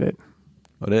Dog. The gist of it.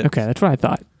 What is? Okay, that's what I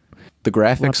thought. The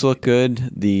graphics look good.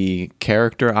 The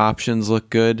character options look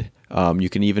good. You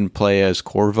can even play as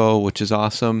Corvo, which is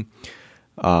awesome.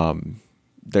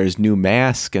 There's new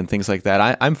mask and things like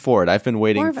that. I'm for it. I've been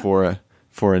waiting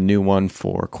for a new one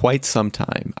for quite some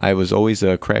time. I was always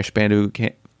a Crash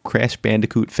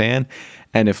Bandicoot fan,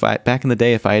 and back in the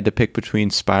day, if I had to pick between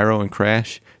Spyro and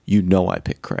Crash, I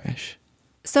pick Crash.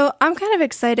 So I'm kind of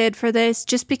excited for this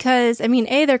just because, I mean,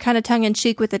 they're kind of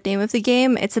tongue-in-cheek with the name of the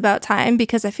game. It's about time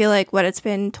because I feel like, it's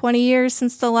been 20 years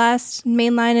since the last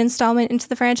mainline installment into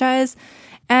the franchise.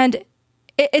 And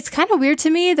it's kind of weird to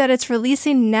me that it's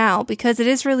releasing now because it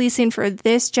is releasing for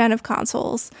this gen of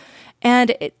consoles.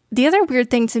 And the other weird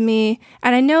thing to me,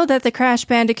 and I know that the Crash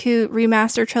Bandicoot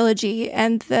Remaster Trilogy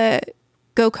and the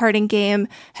go-karting game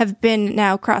have been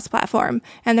now cross-platform,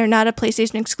 and they're not a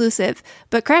PlayStation exclusive,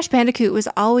 but Crash Bandicoot was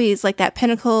always like that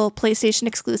pinnacle PlayStation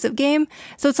exclusive game.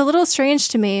 So it's a little strange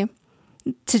to me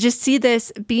to just see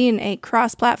this being a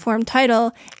cross-platform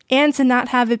title and to not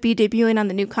have it be debuting on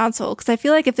the new console. Because I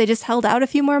feel like if they just held out a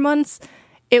few more months,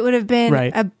 it would have been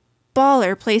a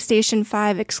baller PlayStation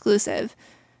 5 exclusive.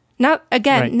 Not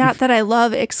that I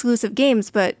love exclusive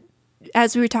games, but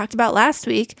as we talked about last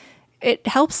week, it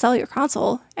helps sell your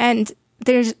console. And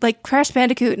there's like Crash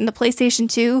Bandicoot and the PlayStation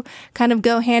 2 kind of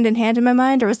go hand in hand in my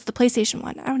mind, or was it the PlayStation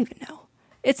 1? I don't even know.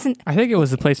 I think it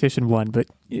was the PlayStation 1, but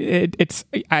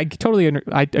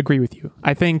I agree with you.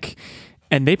 I think,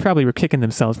 and they probably were kicking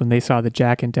themselves when they saw the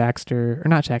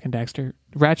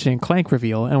Ratchet and Clank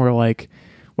reveal, and were like,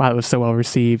 wow, it was so well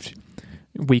received.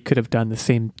 We could have done the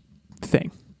same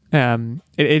thing.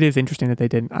 It is interesting that they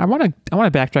didn't. I want to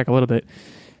backtrack a little bit.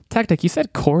 Tactic, you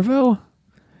said Corvo?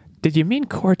 Did you mean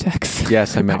Cortex?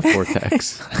 Yes, I meant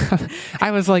Cortex.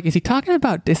 I was like, is he talking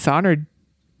about Dishonored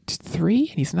 3?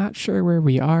 And he's not sure where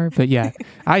we are. But yeah,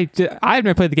 I've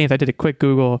never played the games. I did a quick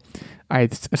Google. I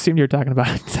assumed you were talking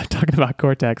about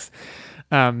Cortex.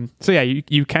 So yeah,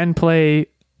 you can play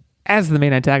as the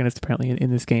main antagonist apparently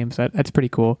in this game. So that's pretty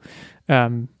cool.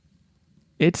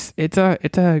 It's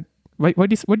a what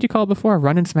do you call it before? A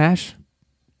run and smash?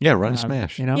 Yeah, run and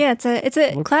smash. You know? Yeah, it's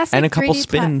a classic and a couple 3D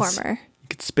spins. platformer. You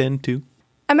could spin too.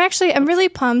 I'm really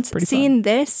pumped seeing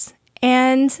this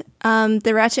and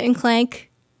the Ratchet and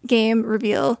Clank game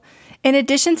reveal, in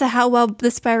addition to how well the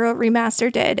Spyro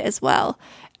remaster did as well.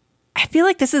 I feel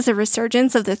like this is a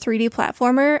resurgence of the 3D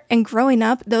platformer, and growing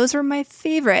up, those were my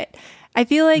favorite. I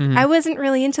feel like I wasn't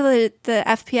really into the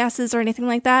FPSs or anything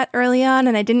like that early on,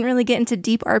 and I didn't really get into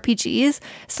deep RPGs.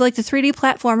 So like the 3D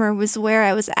platformer was where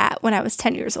I was at when I was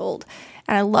 10 years old,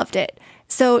 and I loved it.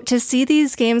 So to see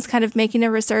these games kind of making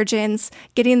a resurgence,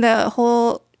 getting the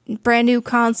whole brand new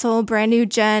console, brand new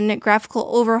gen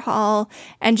graphical overhaul,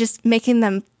 and just making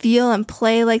them feel and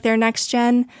play like they're next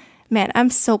gen, man, I'm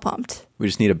so pumped. We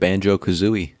just need a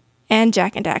Banjo-Kazooie. And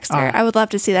Jak and Daxter. I would love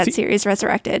to see that series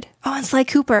resurrected. Oh, and Sly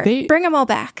Cooper. Bring them all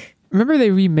back. Remember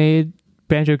they remade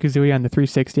Banjo-Kazooie on the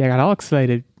 360? I got all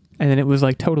excited, and then it was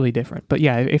like totally different. But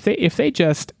yeah, if they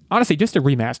just, honestly, just a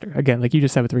remaster, again, like you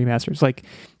just said with the remasters, like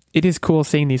it is cool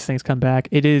seeing these things come back.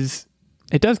 It does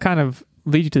kind of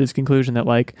lead you to this conclusion that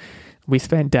like we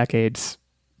spent decades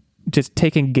just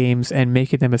taking games and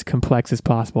making them as complex as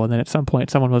possible. And then at some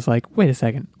point someone was like, wait a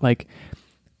second, like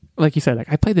you said,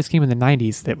 like I played this game in the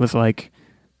 90s that was like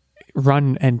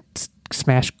run and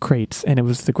smash crates and it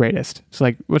was the greatest. So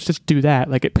like, let's just do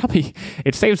that. Like it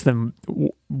saves them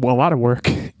a lot of work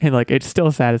and like it's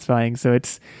still satisfying. So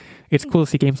it's cool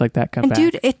to see games like that come back.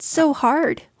 And dude, it's so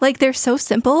hard. Like they're so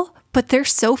simple, but they're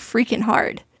so freaking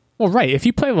hard. Well, right. If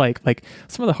you play like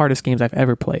some of the hardest games I've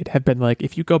ever played have been like,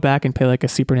 if you go back and play like a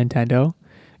Super Nintendo,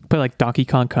 play like Donkey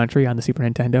Kong Country on the Super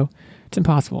Nintendo, it's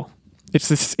impossible. It's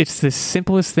the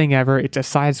simplest thing ever. It's a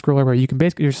side scroller where you can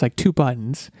basically just like two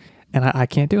buttons, and I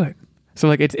can't do it. So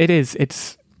like the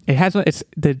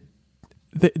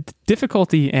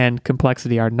difficulty and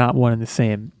complexity are not one and the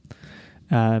same.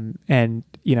 And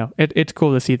you know, it's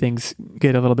cool to see things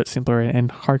get a little bit simpler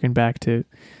and harken back to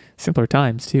simpler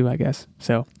times too, I guess.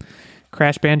 So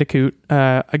Crash Bandicoot,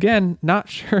 again, not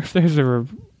sure if there's a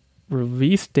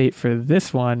release date for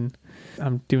this one.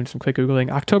 I'm doing some quick Googling.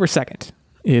 October 2nd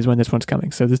is when this one's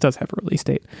coming. So this does have a release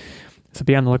date. So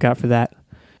be on the lookout for that.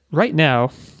 Right now,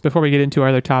 before we get into our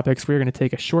other topics, we're going to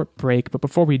take a short break. But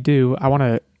before we do, I want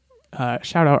to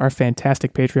shout out our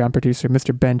fantastic Patreon producer,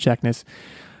 Mr. Ben Checkness.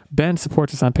 Ben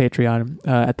supports us on Patreon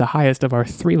at the highest of our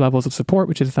 3 levels of support,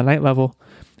 which is the night level.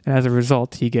 And as a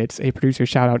result, he gets a producer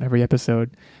shout out in every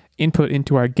episode, input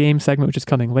into our game segment, which is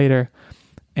coming later.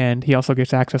 And he also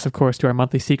gets access, of course, to our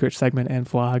monthly secret segment and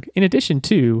vlog, in addition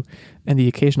to, and the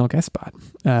occasional guest spot.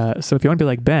 So if you want to be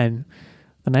like Ben,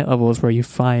 the night level is where you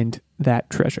find that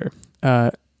treasure.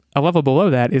 A level below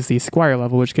that is the Squire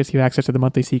level, which gets you access to the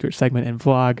monthly secret segment and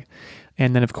vlog.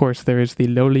 And then, of course, there is the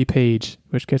lowly page,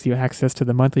 which gets you access to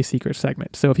the monthly secret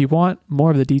segment. So if you want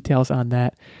more of the details on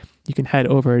that, you can head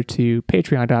over to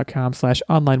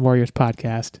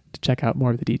patreon.com/onlinewarriorspodcast to check out more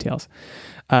of the details.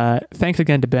 Thanks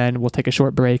again to Ben. We'll take a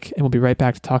short break, and we'll be right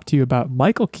back to talk to you about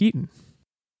Michael Keaton.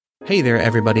 Hey there,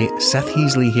 everybody. Seth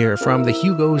Heasley here from the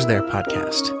Hugo's There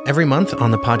podcast. Every month on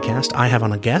the podcast, I have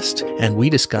on a guest, and we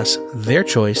discuss their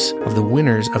choice of the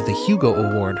winners of the Hugo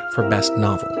Award for Best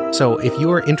Novel. So if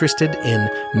you are interested in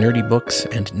nerdy books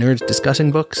and nerds discussing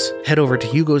books, head over to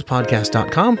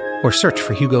hugospodcast.com or search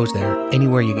for Hugo's There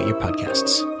anywhere you get your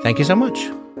podcasts. Thank you so much.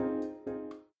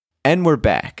 And we're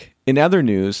back. In other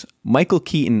news, Michael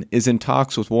Keaton is in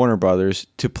talks with Warner Brothers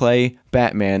to play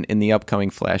Batman in the upcoming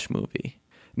Flash movie.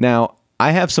 Now,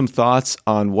 I have some thoughts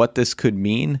on what this could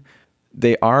mean.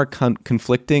 They are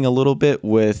conflicting a little bit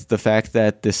with the fact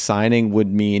that this signing would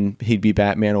mean he'd be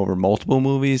Batman over multiple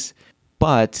movies.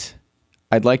 But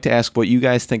I'd like to ask what you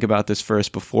guys think about this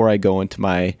first before I go into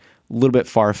my little bit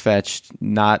far-fetched,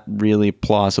 not really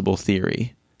plausible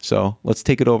theory. So let's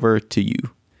take it over to you.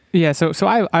 Yeah, so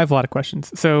I have a lot of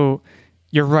questions. So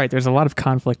you're right. There's a lot of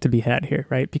conflict to be had here,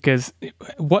 right? Because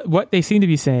what they seem to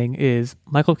be saying is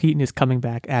Michael Keaton is coming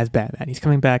back as Batman. He's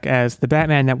coming back as the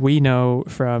Batman that we know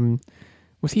from,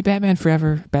 was he Batman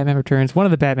Forever? Batman Returns? One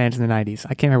of the Batmans in the 90s.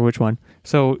 I can't remember which one.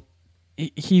 So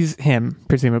he's him,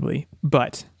 presumably.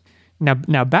 But now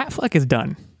Batfleck is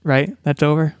done, right? That's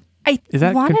over? I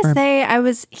want to confirmed? say I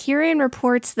was hearing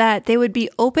reports that they would be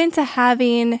open to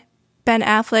having Ben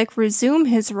Affleck resume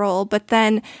his role, but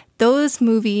then those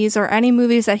movies or any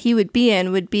movies that he would be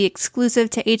in would be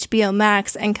exclusive to HBO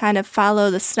Max and kind of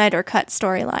follow the Snyder Cut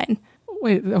storyline.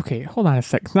 Wait, okay, hold on a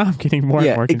sec. Now I'm getting more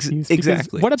and more confused. Because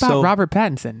exactly. What about So- Robert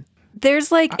Pattinson?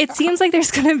 There's it seems like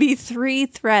there's going to be 3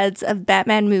 threads of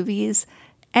Batman movies,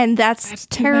 and that's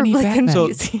too many terribly Batman. So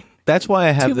confusing. that's why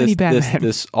I have Too many this Batman.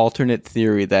 this alternate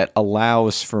theory that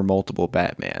allows for multiple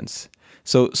Batmans.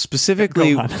 So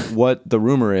specifically, Go on. what the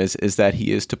rumor is that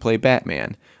he is to play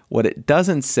Batman. What it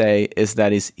doesn't say is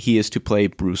that he is to play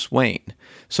Bruce Wayne.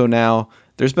 So now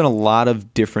there's been a lot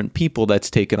of different people that's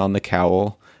taken on the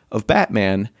cowl of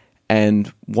Batman,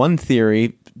 and one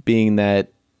theory being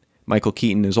that Michael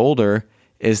Keaton is older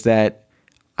is that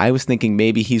I was thinking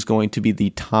maybe he's going to be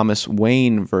the Thomas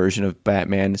Wayne version of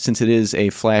Batman, since it is a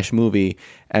Flash movie,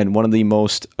 and one of the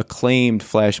most acclaimed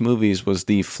Flash movies was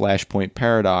the Flashpoint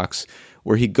Paradox,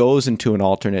 where he goes into an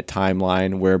alternate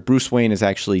timeline where Bruce Wayne is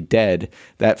actually dead.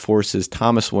 That forces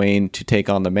Thomas Wayne to take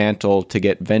on the mantle to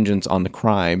get vengeance on the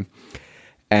crime.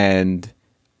 And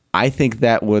I think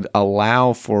that would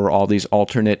allow for all these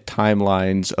alternate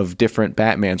timelines of different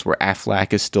Batmans where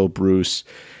Affleck is still Bruce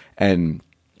and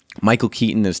Michael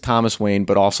Keaton is Thomas Wayne,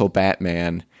 but also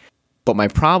Batman. But my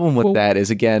problem with that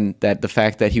is, again, that the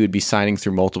fact that he would be signing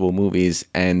through multiple movies,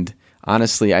 and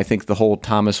honestly, I think the whole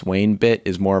Thomas Wayne bit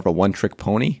is more of a one-trick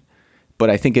pony. But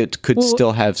I think it could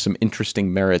still have some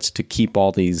interesting merits to keep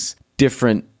all these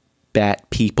different Bat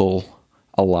people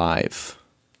alive.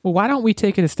 Well, why don't we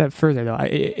take it a step further,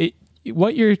 though?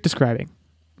 What you're describing,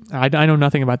 I know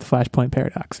nothing about the Flashpoint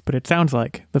Paradox, but it sounds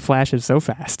like the Flash is so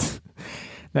fast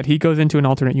that he goes into an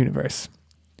alternate universe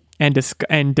and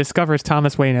discovers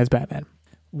Thomas Wayne as Batman.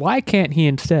 Why can't he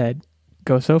instead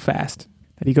go so fast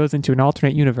that he goes into an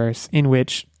alternate universe in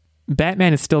which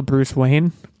Batman is still Bruce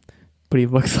Wayne, but he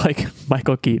looks like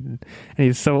Michael Keaton, and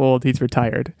he's so old he's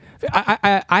retired?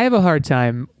 I have a hard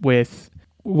time with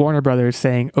Warner Brothers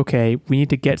saying, okay, we need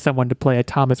to get someone to play a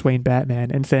Thomas Wayne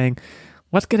Batman, and saying,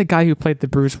 let's get a guy who played the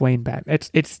Bruce Wayne Batman.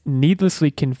 It's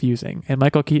needlessly confusing, and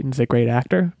Michael Keaton's a great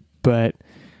actor, but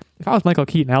if I was Michael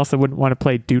Keaton, I also wouldn't want to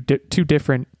play two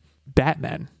different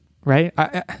Batmen, right?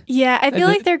 Yeah, I feel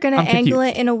like they're going I'm to angle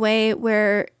confused. it in a way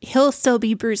where he'll still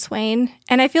be Bruce Wayne.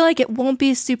 And I feel like it won't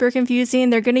be super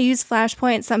confusing. They're going to use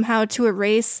Flashpoint somehow to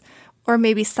erase or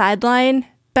maybe sideline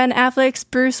Ben Affleck's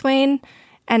Bruce Wayne.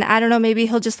 And I don't know, maybe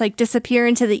he'll just disappear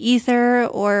into the ether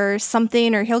or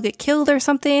something, or he'll get killed or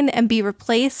something and be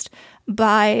replaced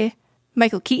by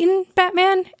Michael Keaton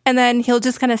Batman. And then he'll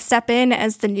just kind of step in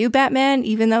as the new Batman,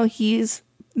 even though he's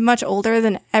much older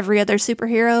than every other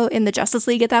superhero in the Justice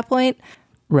League at that point.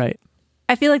 Right.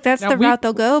 I feel like that's Now the route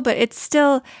they'll go, but it's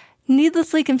still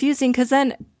needlessly confusing, because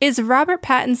then is Robert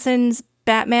Pattinson's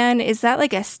Batman, is that a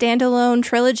standalone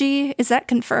trilogy? Is that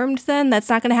confirmed then? That's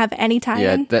not going to have any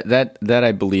tie-in? Yeah, that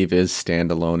I believe is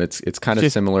standalone. It's kind of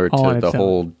Just similar all on to the its own.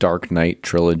 whole Dark Knight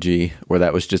trilogy, where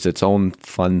that was just its own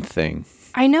fun thing.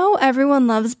 I know everyone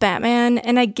loves Batman,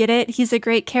 and I get it. He's a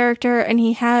great character, and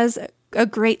he has a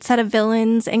great set of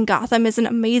villains, and Gotham is an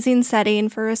amazing setting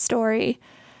for a story.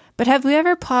 But have we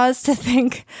ever paused to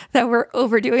think that we're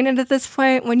overdoing it at this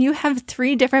point? When you have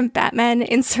 3 different Batmen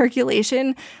in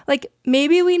circulation,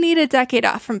 maybe we need a decade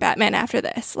off from Batman after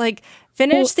this.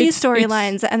 Finish these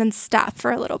storylines and then stop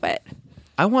for a little bit.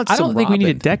 I want. I don't think we need a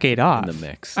Robin decade off. in the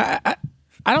mix. I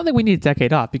don't think we need a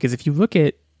decade off, because if you look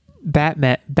at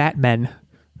Batmen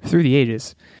through the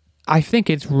ages, I think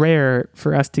it's rare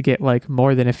for us to get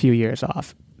more than a few years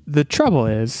off. The trouble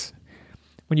is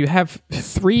when you have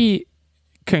 3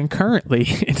 concurrently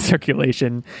in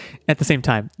circulation at the same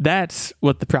time. That's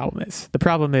what the problem is. The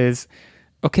problem is,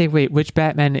 okay, wait, which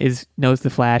Batman knows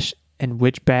the Flash and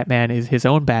which Batman is his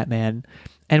own Batman?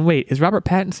 And wait, is Robert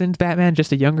Pattinson's Batman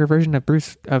just a younger version of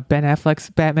Ben Affleck's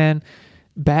Batman?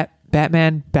 Batman.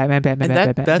 And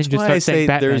that's And you why start I saying say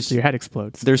Batman, so your head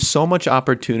explodes. There's so much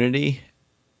opportunity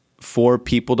for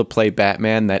people to play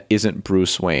Batman that isn't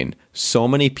Bruce Wayne. So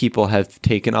many people have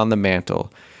taken on the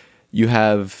mantle. You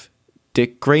have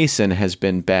Dick Grayson has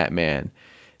been Batman.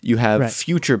 You have Right.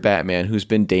 future Batman who's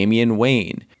been Damian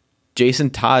Wayne. Jason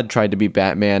Todd tried to be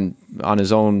Batman on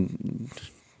his own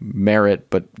merit,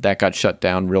 but that got shut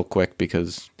down real quick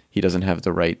because he doesn't have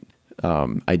the right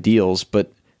ideals.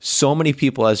 But so many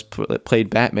people as played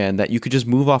Batman that you could just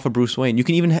move off of Bruce Wayne. You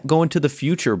can even go into the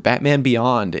future. Batman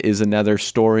Beyond is another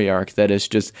story arc that is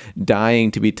just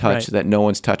dying to be touched, that no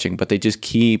one's touching, but they just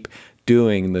keep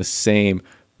doing the same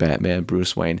Batman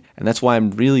Bruce Wayne. And that's why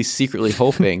I'm really secretly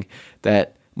hoping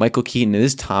that Michael Keaton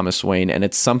is Thomas Wayne, and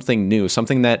it's something new,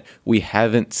 something that we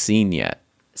haven't seen yet.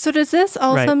 So does this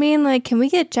also mean, like, can we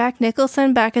get Jack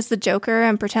Nicholson back as the Joker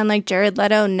and pretend like Jared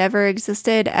Leto never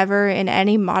existed ever in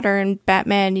any modern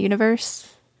Batman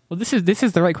universe? Well, this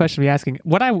is the right question to be asking.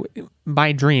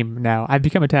 My dream now, I've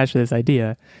become attached to this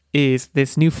idea, is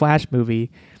this new Flash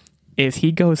movie, is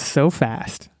he goes so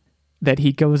fast that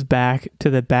he goes back to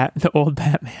the old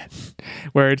Batman,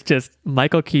 where it's just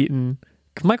Michael Keaton.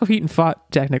 Michael Keaton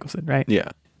fought Jack Nicholson, right? Yeah.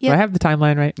 Do I have the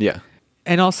timeline right? Yeah.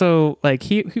 And also, like,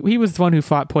 he was the one who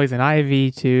fought Poison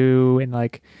Ivy too, and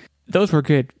like those were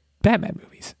good Batman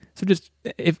movies. So just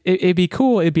if it'd be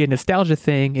cool, it'd be a nostalgia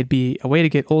thing. It'd be a way to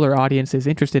get older audiences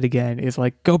interested again. Is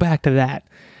like go back to that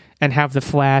and have the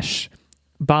Flash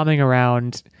bombing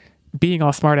around, being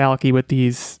all smart alecky with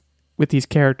these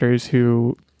characters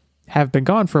who have been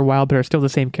gone for a while but are still the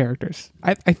same characters.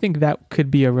 I think that could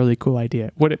be a really cool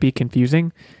idea. Would it be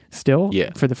confusing still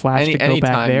for the Flash to go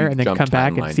back there and then come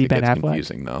back and see Ben Affleck?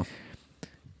 Confusing, though.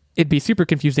 It'd be super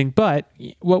confusing, but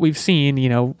what we've seen,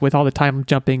 with all the time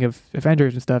jumping of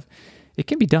Avengers and stuff, it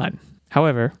can be done.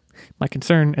 However, my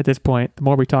concern at this point, the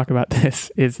more we talk about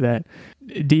this, is that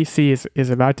DC is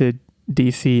about to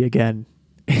DC again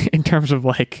in terms of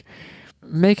like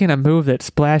making a move that's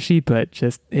splashy but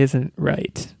just isn't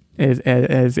right.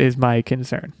 Is my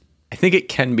concern. I think it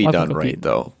can be done right,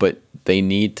 though, but they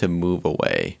need to move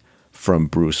away from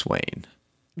Bruce Wayne.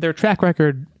 Their track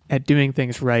record at doing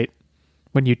things right,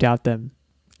 when you doubt them,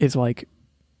 is like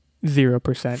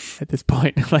 0% at this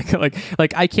point.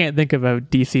 like I can't think of a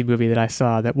DC movie that I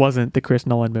saw that wasn't the Chris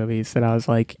Nolan movies that I was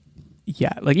like,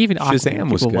 yeah, like even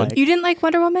Shazam was good. Like, you didn't like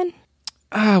Wonder Woman?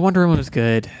 Wonder Woman was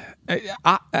good.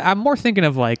 I'm more thinking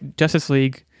of like Justice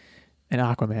League and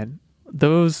Aquaman.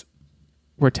 Those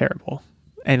were terrible.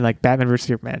 And like Batman vs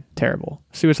Superman, terrible.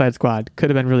 Suicide Squad could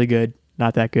have been really good,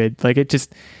 not that good. Like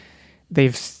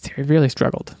they've really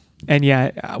struggled. And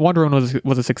yeah, Wonder Woman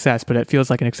was a success, but it feels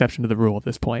like an exception to the rule at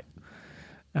this point.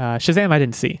 Shazam I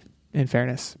didn't see, in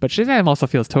fairness, but Shazam also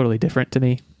feels totally different to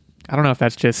me. I don't know if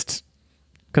that's just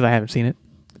because I haven't seen it,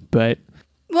 but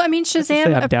well, I mean,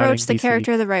 Shazam approached the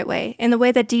character the right way, in the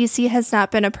way that DC has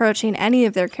not been approaching any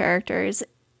of their characters.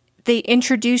 They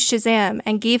introduced Shazam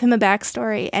and gave him a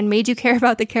backstory and made you care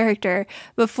about the character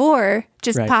before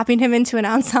just popping him into an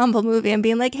ensemble movie and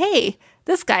being like, hey,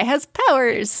 this guy has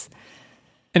powers.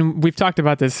 And we've talked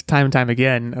about this time and time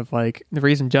again of like the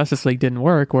reason Justice League didn't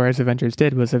work, whereas Avengers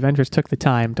did, was Avengers took the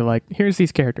time to like, here's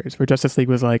these characters, where Justice League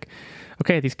was like,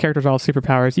 okay, these characters are all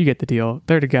superpowers. You get the deal.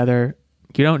 They're together.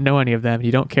 You don't know any of them.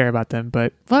 You don't care about them.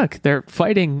 But look, they're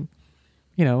fighting,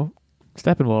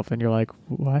 Steppenwolf, and you're like,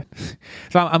 what?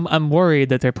 So I'm worried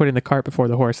that they're putting the cart before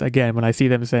the horse again when I see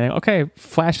them saying, okay,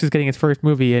 Flash is getting his first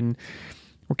movie and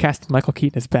we're casting Michael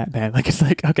Keaton as Batman. Like, it's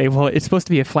like, okay, well, it's supposed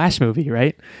to be a Flash movie,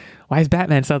 right? Why is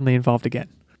Batman suddenly involved again?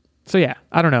 So yeah,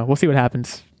 I don't know. We'll see what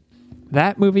happens.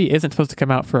 That movie isn't supposed to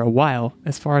come out for a while,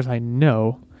 as far as I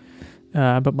know.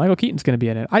 But Michael Keaton's going to be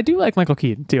in it. I do like Michael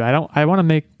Keaton too. I want to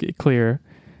make it clear,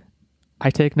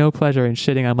 I take no pleasure in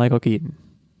shitting on Michael Keaton.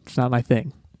 It's not my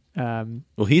thing.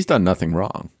 Well, he's done nothing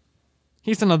wrong.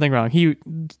 He's done nothing wrong.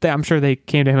 I'm sure they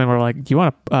came to him and were like, do you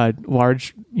want a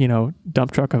large,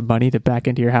 dump truck of money to back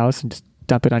into your house and just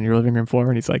dump it on your living room floor?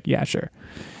 And he's like, yeah, sure.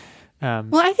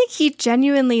 Well, I think he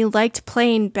genuinely liked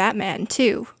playing Batman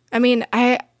too. I mean,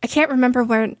 I can't remember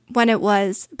when it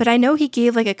was, but I know he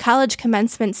gave like a college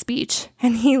commencement speech,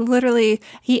 and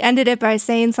he ended it by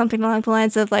saying something along the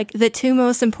lines of like, the two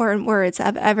most important words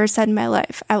I've ever said in my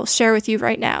life, I will share with you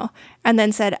right now, and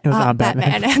then said,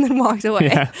 Batman, and then walked away.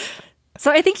 Yeah.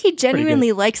 So I think he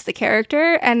genuinely likes the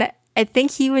character, and I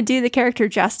think he would do the character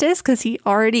justice because he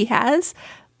already has,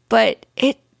 but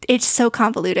it's so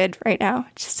convoluted right now.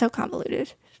 It's just so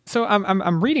convoluted. So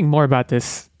I'm reading more about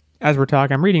this as we're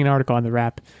talking. I'm reading an article on The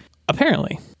Wrap.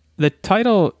 Apparently, the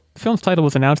film's title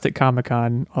was announced at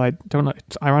Comic-Con. Well, I don't know.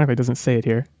 Ironically, it doesn't say it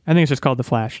here. I think it's just called The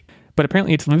Flash. But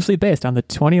apparently, it's loosely based on the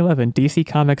 2011 DC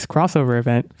Comics crossover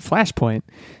event Flashpoint,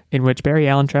 in which Barry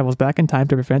Allen travels back in time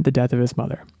to prevent the death of his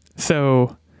mother.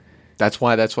 So that's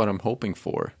what I'm hoping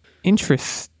for.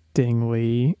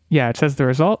 Interestingly, yeah, it says the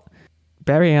result.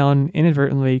 Barry Allen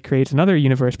inadvertently creates another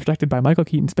universe protected by Michael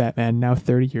Keaton's Batman, now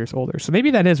 30 years older. So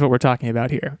maybe that is what we're talking about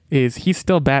here, is he's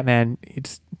still Batman.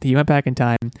 He went back in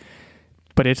time,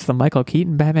 but it's the Michael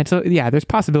Keaton Batman. So yeah, there's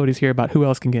possibilities here about who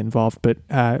else can get involved. But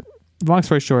long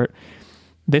story short,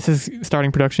 this is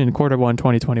starting production in Q1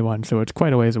 2021, so it's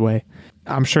quite a ways away.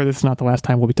 I'm sure this is not the last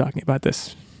time we'll be talking about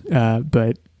this,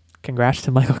 but congrats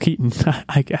to Michael Keaton,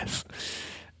 I guess.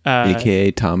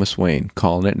 AKA Thomas Wayne,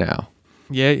 calling it now.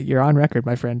 Yeah, you're on record,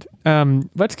 my friend.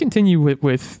 Let's continue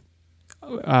with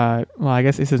well, I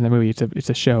guess this isn't a movie, it's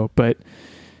a show, but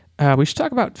we should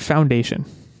talk about Foundation.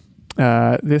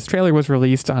 This trailer was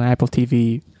released on Apple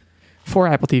TV for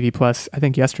Apple TV Plus, I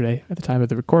think yesterday at the time of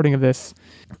the recording of this.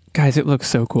 Guys, it looks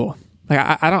so cool. Like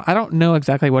I don't know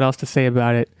exactly what else to say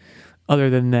about it other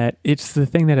than that it's the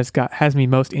thing that has me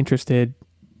most interested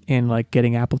in like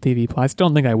getting Apple TV Plus.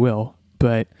 Don't think I will,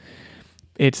 but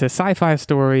it's a sci-fi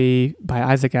story by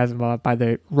Isaac Asimov, by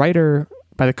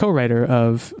the co-writer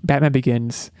of Batman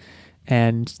Begins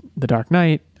and The Dark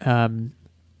Knight,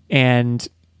 and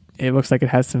it looks like it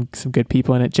has some good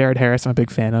people in it. Jared Harris, I'm a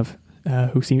big fan of,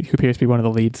 who appears to be one of the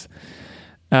leads,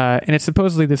 and it's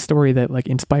supposedly this story that like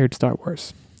inspired Star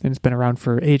Wars, and it's been around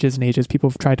for ages and ages. People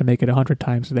have tried to make it 100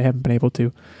 times, but they haven't been able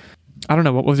to. I don't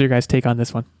know. What was your guys' take on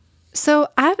this one? So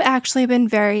I've actually been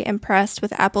very impressed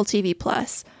with Apple TV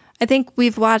Plus. I think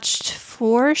we've watched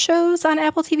 4 shows on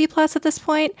Apple TV Plus at this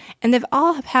point, and they've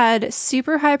all had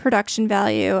super high production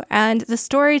value. And the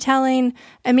storytelling,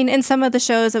 I mean, in some of the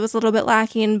shows it was a little bit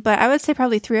lacking, but I would say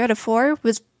probably 3 out of 4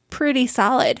 was pretty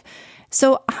solid.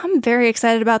 So I'm very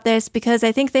excited about this because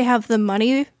I think they have the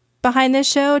money behind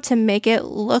this show to make it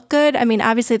look good. I mean,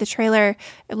 obviously the trailer,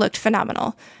 it looked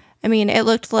phenomenal. I mean, it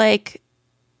looked like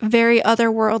very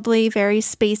otherworldly, very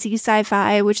spacey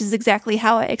sci-fi, which is exactly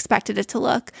how I expected it to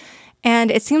look. And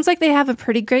it seems like they have a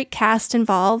pretty great cast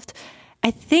involved.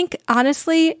 I think,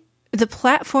 honestly, the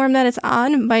platform that it's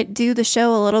on might do the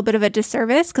show a little bit of a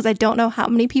disservice because I don't know how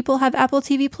many people have Apple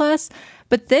TV Plus,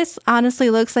 but this honestly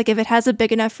looks like if it has a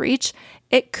big enough reach,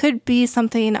 it could be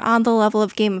something on the level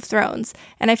of Game of Thrones.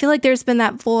 And I feel like there's been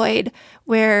that void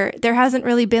where there hasn't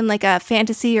really been like a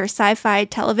fantasy or sci-fi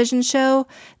television show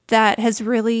that has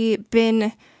really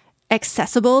been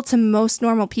accessible to most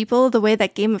normal people the way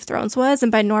that Game of Thrones was.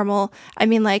 And by normal, I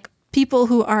mean like people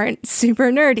who aren't super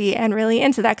nerdy and really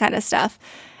into that kind of stuff.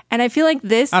 And I feel like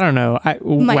this, I don't know, might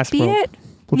Westworld be it.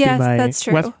 Yes, that's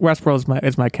true. Westworld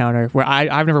is my counter. Where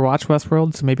I've never watched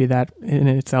Westworld, so maybe that in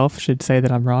itself should say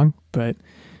that I'm wrong. But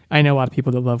I know a lot of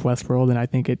people that love Westworld, and I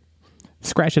think it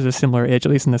scratches a similar itch,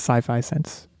 at least in the sci-fi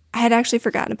sense. I had actually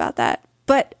forgotten about that.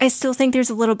 But I still think there's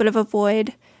a little bit of a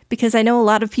void because I know a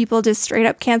lot of people just straight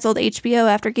up canceled HBO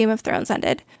after Game of Thrones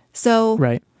ended. So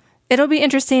right. It'll be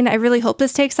interesting. I really hope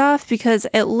this takes off because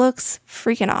it looks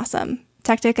freaking awesome.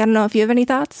 Tactic, I don't know if you have any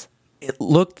thoughts. It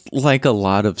looked like a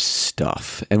lot of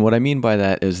stuff. And what I mean by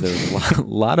that is there's a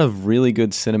lot of really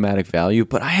good cinematic value,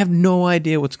 but I have no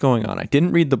idea what's going on. I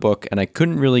didn't read the book, and I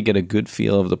couldn't really get a good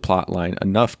feel of the plot line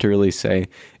enough to really say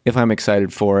if I'm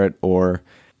excited for it or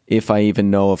if I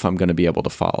even know if I'm going to be able to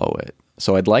follow it.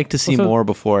 So I'd like to see more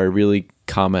before I really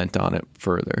comment on it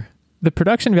further. The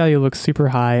production value looks super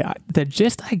high. The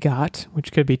gist I got,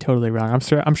 which could be totally wrong,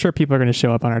 I'm sure people are going to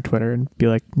show up on our Twitter and be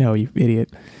like, no, you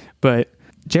idiot. But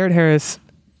Jared Harris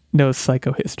knows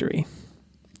psychohistory,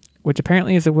 which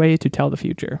apparently is a way to tell the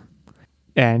future.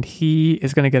 And he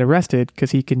is going to get arrested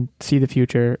because he can see the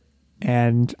future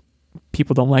and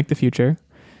people don't like the future.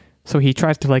 So he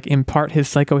tries to like impart his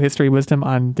psychohistory wisdom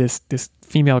on this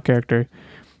female character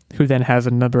who then has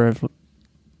a number of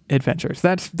adventures.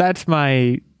 That's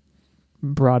my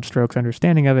broad strokes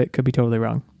understanding of it. Could be totally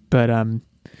wrong. But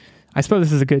I suppose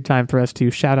this is a good time for us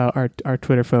to shout out our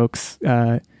Twitter folks.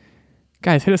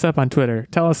 Guys, hit us up on Twitter.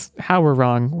 Tell us how we're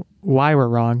wrong, why we're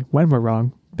wrong, when we're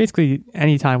wrong. Basically,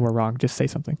 anytime we're wrong, just say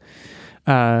something.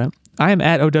 I am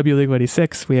at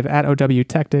OWLegal86. We have at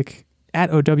OWTactic,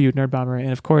 at OW Nerdbomber,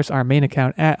 and of course, our main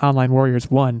account at Online Warriors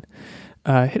 1.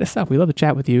 Hit us up. We love to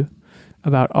chat with you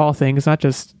about all things, not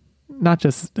just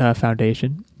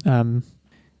Foundation.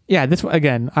 Yeah, this one,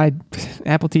 again,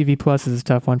 Apple TV Plus is a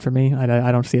tough one for me.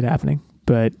 I don't see it happening,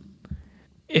 but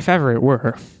if ever it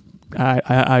were,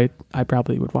 I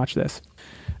probably would watch this.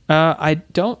 I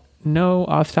don't know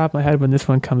off the top of my head when this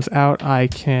one comes out. I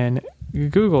can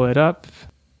Google it up.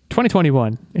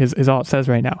 2021 is all it says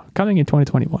right now. Coming in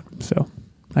 2021. So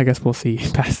I guess we'll see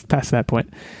past that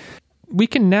point. We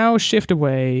can now shift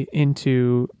away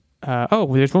into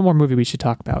there's one more movie we should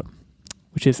talk about,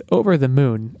 which is Over the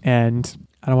Moon. And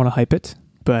I don't want to hype it,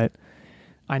 but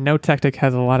I know Tactic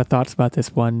has a lot of thoughts about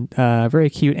this one. Very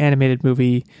cute animated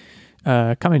movie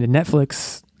coming to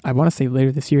Netflix. I want to say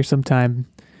later this year sometime.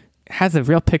 Has a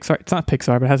real Pixar. It's not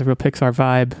Pixar, but it has a real Pixar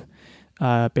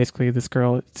vibe. Basically, this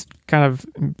girl. It's kind of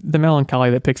the melancholy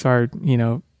that Pixar,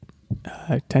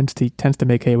 tends to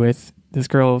make hay with. This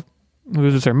girl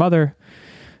loses her mother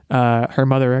her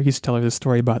mother used to tell her this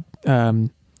story about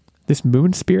this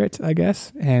moon spirit, I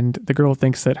guess, and the girl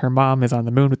thinks that her mom is on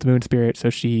the moon with the moon spirit, so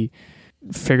she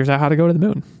figures out how to go to the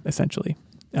moon, essentially.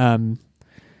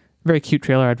 Very cute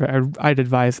trailer. I'd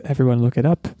advise everyone look it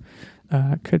up.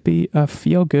 Could be a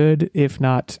feel good, if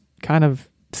not kind of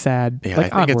sad. Yeah,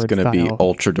 like I think it's going to be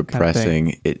ultra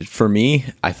depressing. Kind of For me,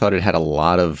 I thought it had a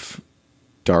lot of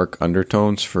dark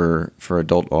undertones for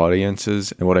adult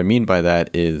audiences. And what I mean by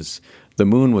that is the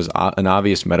moon was an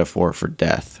obvious metaphor for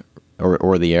death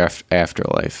or the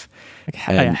afterlife. Like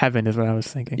heaven is what I was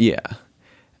thinking. Yeah.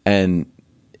 And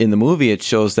in the movie, it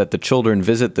shows that the children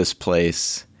visit this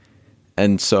place.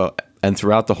 And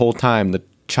throughout the whole time, the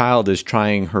child is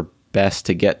trying her best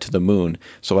to get to the moon.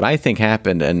 So what I think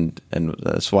happened, and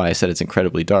that's why I said it's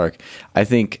incredibly dark, I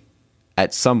think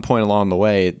at some point along the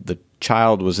way, the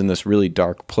child was in this really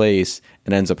dark place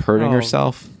and ends up hurting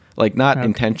herself. Like, not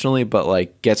intentionally, but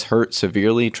like gets hurt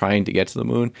severely trying to get to the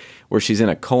moon, where she's in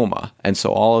a coma. And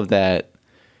so all of that,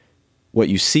 what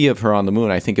you see of her on the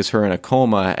moon, I think is her in a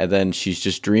coma, and then she's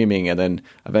just dreaming, and then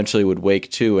eventually would wake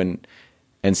to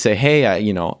and say, hey,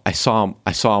 I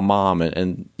saw mom,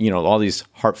 and all these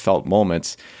heartfelt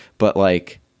moments. But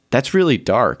like, that's really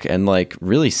dark and like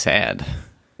really sad.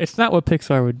 It's not what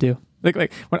Pixar would do.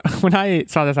 Like when I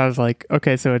saw this, I was like,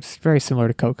 okay, so it's very similar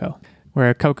to Coco,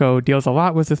 where Coco deals a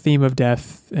lot with the theme of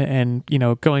death and,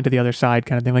 going to the other side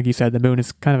kind of thing. Like you said, the moon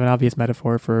is kind of an obvious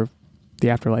metaphor for the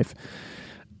afterlife.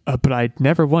 But I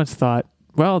never once thought,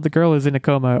 well, the girl is in a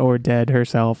coma or dead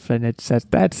herself, and it says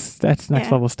that's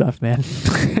next level stuff, man.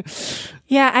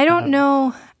 Yeah, I don't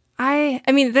know. I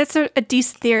mean, that's a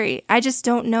decent theory. I just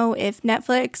don't know if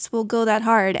Netflix will go that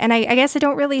hard. And I guess I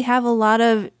don't really have a lot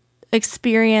of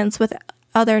experience with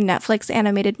other Netflix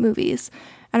animated movies.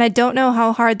 And I don't know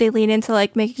how hard they lean into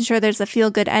like making sure there's a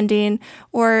feel-good ending,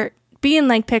 or being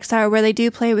like Pixar, where they do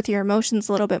play with your emotions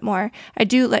a little bit more. I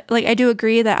do I do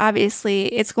agree that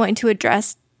obviously it's going to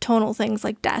address tonal things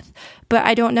like death, but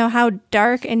I don't know how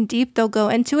dark and deep they'll go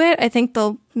into it. I think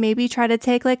they'll maybe try to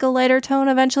take like a lighter tone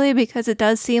eventually, because it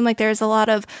does seem like there's a lot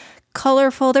of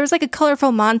there's like a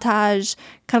colorful montage,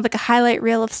 kind of like a highlight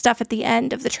reel of stuff at the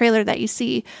end of the trailer that you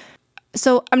see.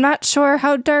 So I'm not sure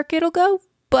how dark it'll go,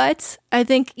 but I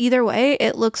think either way,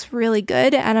 it looks really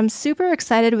good. And I'm super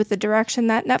excited with the direction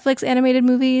that Netflix animated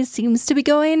movies seems to be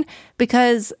going,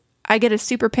 because I get a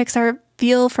super Pixar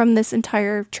feel from this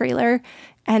entire trailer.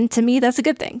 And to me, that's a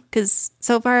good thing, because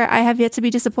so far I have yet to be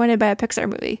disappointed by a Pixar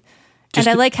movie. And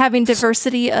I like having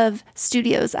diversity of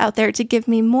studios out there to give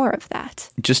me more of that.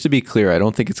 Just to be clear, I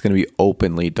don't think it's going to be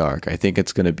openly dark. I think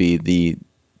it's going to be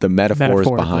the metaphors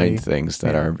behind things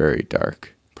that are very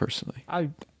dark, personally.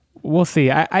 We'll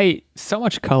see. I so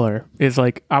much color is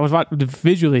like,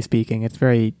 visually speaking,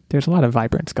 there's a lot of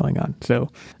vibrance going on. So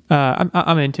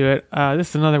I'm into it. This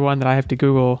is another one that I have to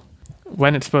Google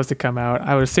when it's supposed to come out.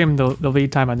 I would assume the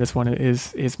lead time on this one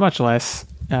is much less,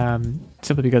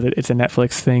 simply because it's a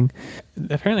Netflix thing.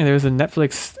 Apparently there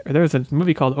was a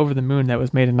movie called Over the Moon that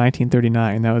was made in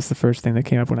 1939. That was the first thing that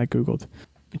came up when I Googled.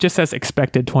 It just says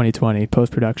expected 2020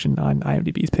 post-production on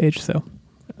IMDb's page, so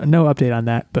no update on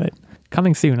that, but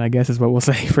coming soon, I guess, is what we'll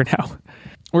say for now.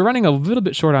 We're running a little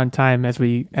bit short on time as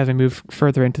we move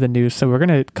further into the news, so we're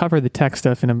going to cover the tech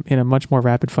stuff in a much more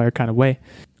rapid-fire kind of way.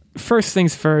 First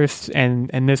things first, and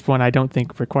this one I don't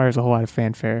think requires a whole lot of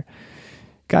fanfare.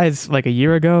 Guys, like a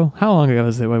year ago, how long ago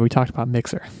was it when we talked about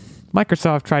Mixer?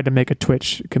 Microsoft tried to make a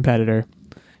Twitch competitor,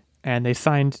 and they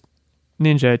signed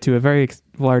Ninja to a very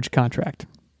large contract.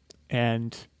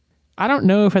 And I don't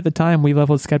know if at the time we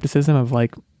leveled skepticism of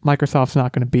like, Microsoft's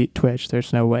not going to beat Twitch.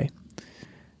 There's no way.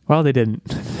 Well, they didn't.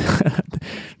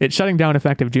 It's shutting down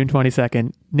effective June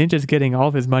 22nd. Ninja's getting all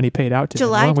of his money paid out to him,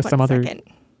 along with some other...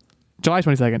 July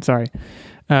 22nd, sorry.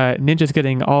 Ninja's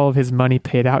getting all of his money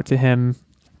paid out to him,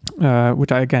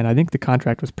 which I think the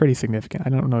contract was pretty significant. I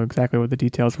don't know exactly what the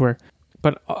details were.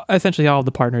 But essentially all of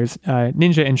the partners,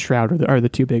 Ninja and Shroud are the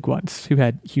two big ones who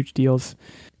had huge deals.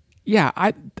 Yeah,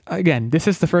 this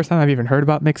is the first time I've even heard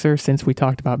about Mixer since we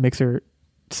talked about Mixer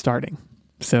starting.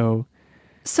 So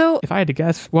if I had to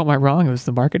guess what went wrong, it was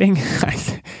the marketing.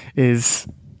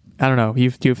 I don't know. Do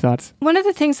you have thoughts? One of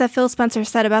the things that Phil Spencer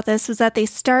said about this was that they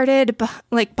started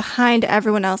behind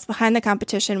everyone else, behind the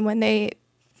competition, when they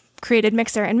created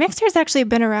Mixer. And Mixer's actually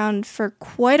been around for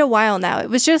quite a while now. It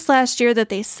was just last year that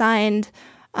they signed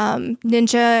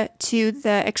Ninja to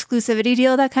the exclusivity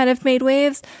deal that kind of made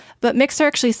waves. But Mixer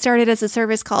actually started as a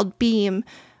service called Beam,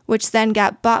 which then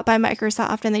got bought by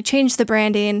Microsoft, and they changed the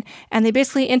branding and they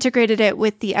basically integrated it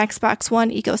with the Xbox One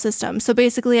ecosystem. So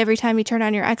basically every time you turn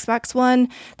on your Xbox One,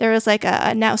 there was like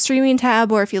a now streaming tab,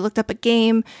 or if you looked up a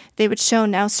game, they would show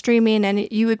now streaming,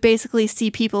 and you would basically see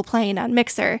people playing on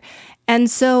Mixer. And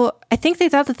so I think they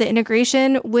thought that the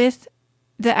integration with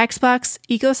the Xbox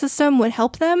ecosystem would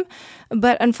help them,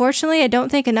 but unfortunately I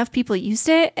don't think enough people used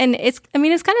it. And it's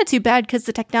kind of too bad, because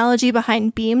the technology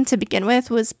behind Beam to begin with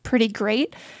was pretty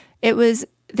great.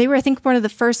 They were, I think, one of the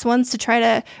first ones to try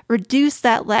to reduce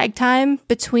that lag time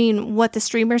between what the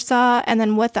streamer saw and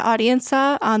then what the audience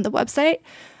saw on the website.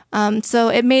 So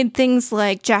it made things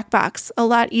like Jackbox a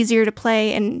lot easier to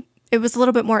play, and it was a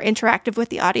little bit more interactive with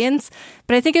the audience.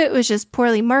 But I think it was just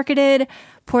poorly marketed,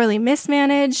 poorly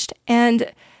mismanaged.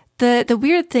 And the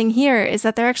weird thing here is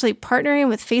that they're actually partnering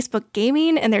with Facebook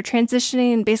Gaming, and they're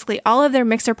transitioning basically all of their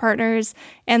Mixer partners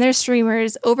and their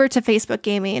streamers over to Facebook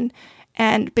Gaming.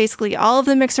 And basically all of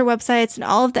the Mixer websites and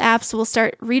all of the apps will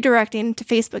start redirecting to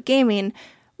Facebook Gaming,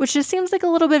 which just seems like a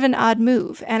little bit of an odd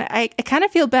move. And I kind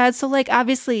of feel bad. So like,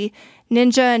 obviously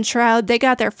Ninja and Shroud, they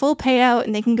got their full payout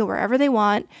and they can go wherever they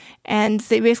want. And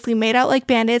they basically made out like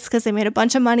bandits because they made a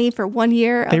bunch of money for 1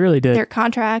 year of They really did. their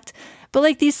contract. But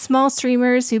like these small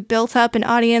streamers who built up an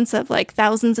audience of like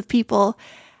thousands of people,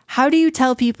 how do you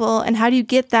tell people and how do you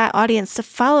get that audience to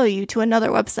follow you to another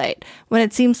website when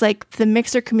it seems like the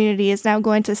Mixer community is now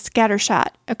going to scattershot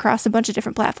across a bunch of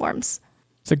different platforms?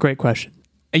 It's a great question.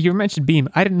 You mentioned Beam.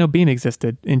 I didn't know Beam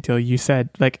existed until you said,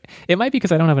 like, it might be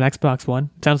because I don't have an Xbox One.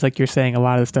 It sounds like you're saying a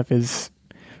lot of the stuff is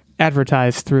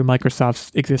advertised through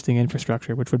Microsoft's existing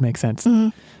infrastructure, which would make sense. Mm-hmm.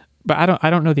 But I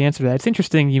don't know the answer to that. It's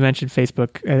interesting you mentioned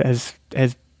Facebook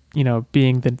as you know,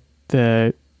 being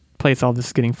the place all this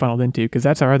is getting funneled into, because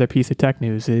that's our other piece of tech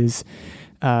news is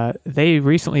they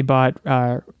recently bought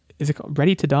is it called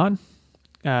Ready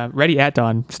at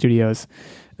Dawn Studios.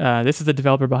 This is the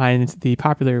developer behind the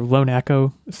popular Lone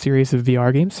Echo series of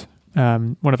VR games,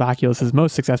 one of Oculus's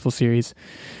most successful series.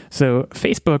 So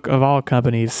Facebook, of all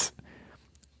companies,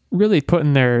 really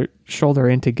putting their shoulder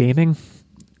into gaming,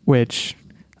 which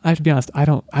I have to be honest, I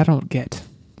don't get.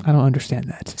 I don't understand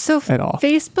that at all.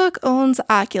 Facebook owns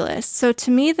Oculus. So to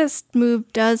me, this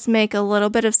move does make a little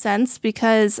bit of sense,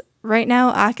 because right now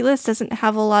Oculus doesn't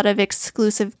have a lot of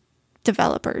exclusive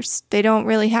developers. They don't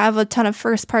really have a ton of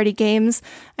first-party games.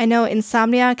 I know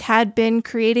Insomniac had been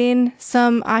creating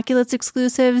some Oculus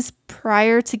exclusives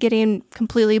prior to getting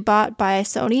completely bought by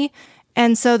Sony.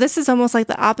 And so this is almost like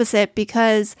the opposite,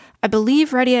 because I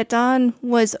believe Ready at Dawn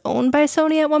was owned by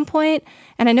Sony at one point,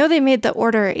 and I know they made the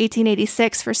Order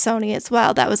 1886 for Sony as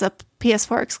well. That was a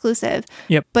PS4 exclusive.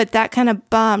 Yep. But that kind of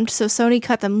bombed, so Sony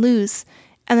cut them loose,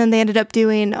 and then they ended up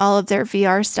doing all of their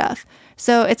VR stuff.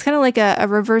 So it's kind of like a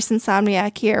reverse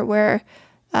Insomniac here, where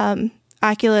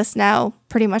Oculus now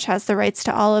pretty much has the rights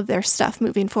to all of their stuff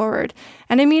moving forward.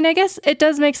 And I mean, I guess it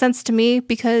does make sense to me,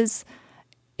 because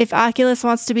if Oculus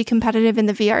wants to be competitive in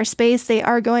the VR space, they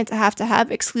are going to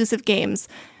have exclusive games,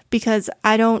 because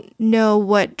I don't know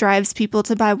what drives people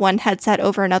to buy one headset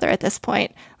over another at this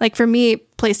point. Like for me,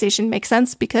 PlayStation makes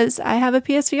sense because I have a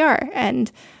PSVR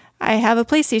and I have a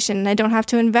PlayStation and I don't have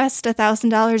to invest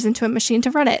 $1,000 into a machine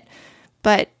to run it.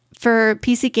 But for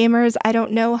PC gamers, I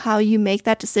don't know how you make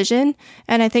that decision.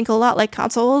 And I think a lot like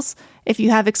consoles, if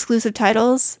you have exclusive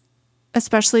titles,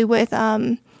 especially with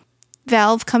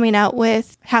Valve coming out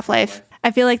with Half-Life,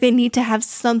 I feel like they need to have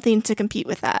something to compete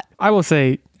with that. I will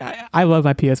say, I love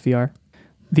my PSVR.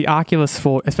 The Oculus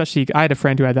full, especially, I had a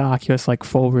friend who had the Oculus like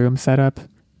full room setup.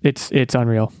 It's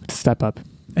unreal. It's a step up.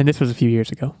 And this was a few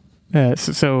years ago.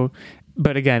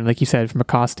 But again, like you said, from a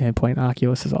cost standpoint,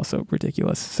 Oculus is also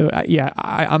ridiculous. So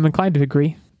I'm inclined to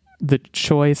agree. The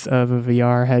choice of a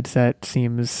VR headset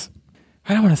seems,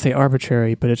 I don't want to say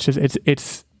arbitrary, but it's just,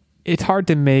 it's hard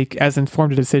to make as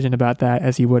informed a decision about that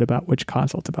as you would about which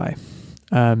console to buy.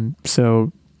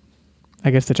 So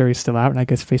I guess the jury's still out, and I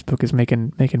guess Facebook is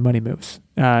making money moves.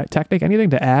 Technic,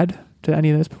 anything to add to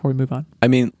any of this before we move on? I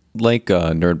mean, like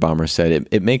Nerd Bomber said,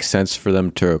 it makes sense for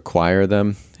them to acquire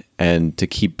them and to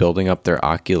keep building up their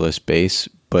Oculus base.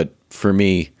 But for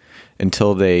me,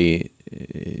 until they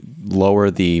lower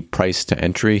the price to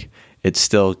entry, it's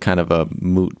still kind of a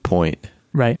moot point.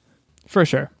 Right, for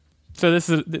sure. So this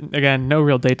is, again, no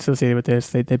real date associated with this.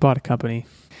 They bought a company.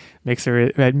 Mixer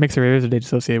is a date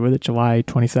associated with it. July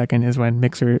 22nd is when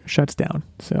Mixer shuts down.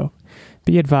 So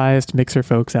be advised, Mixer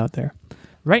folks out there.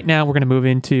 Right now, we're going to move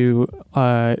into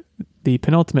the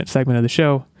penultimate segment of the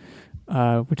show,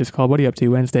 which is called What Are You Up To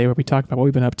Wednesday, where we talk about what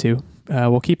we've been up to.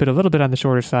 We'll keep it a little bit on the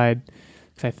shorter side,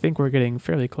 because I think we're getting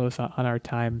fairly close on our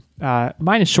time.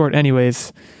 Mine is short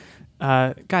anyways.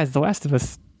 Guys, The Last of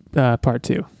Us part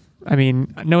 2. I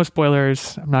mean, no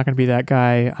spoilers. I'm not going to be that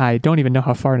guy. I don't even know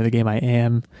how far into the game I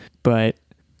am, but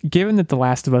given that The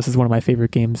Last of Us is one of my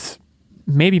favorite games,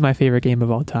 maybe my favorite game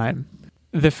of all time,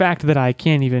 the fact that I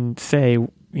can't even say,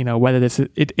 whether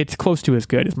it's close to as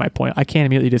good is my point. I can't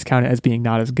immediately discount it as being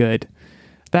not as good.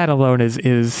 That alone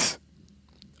is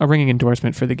a ringing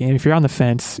endorsement for the game. If you're on the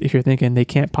fence, if you're thinking they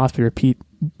can't possibly repeat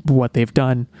what they've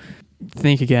done,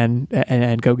 think again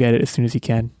and go get it as soon as you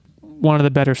can. One of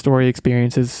the better story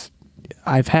experiences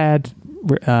I've had,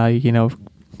 with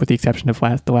the exception of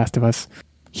The Last of Us.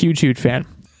 Huge fan.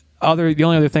 The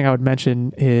only other thing I would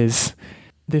mention is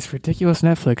this ridiculous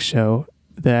Netflix show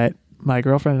that my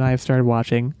girlfriend and I have started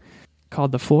watching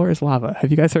called The Floor is Lava.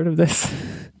 Have you guys heard of this?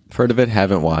 Heard of it,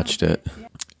 haven't watched it.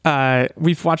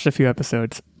 We've watched a few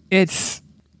episodes. It's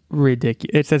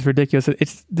ridiculous. It's as ridiculous.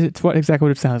 It's exactly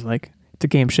what it sounds like. It's a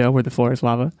game show where the floor is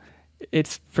lava.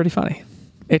 It's pretty funny.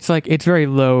 It's very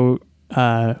low,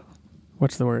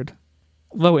 what's the word?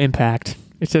 Low impact.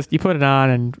 It's just you put it on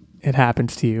and it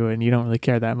happens to you and you don't really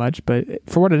care that much, but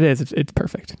for what it is, it's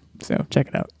perfect. So check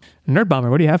it out. Nerd Bomber,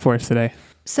 what do you have for us today?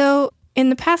 So in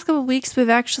the past couple of weeks, we've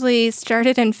actually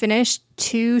started and finished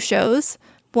 2 shows.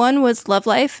 One was Love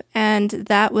Life, and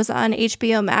that was on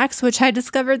HBO Max, which I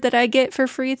discovered that I get for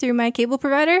free through my cable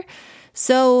provider.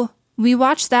 So we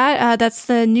watched that. That's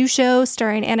the new show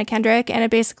starring Anna Kendrick, and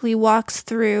it basically walks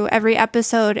through every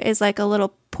episode is like a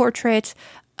little portrait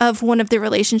of one of the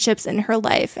relationships in her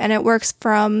life. And it works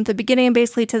from the beginning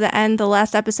basically to the end. The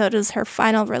last episode is her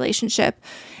final relationship.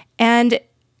 And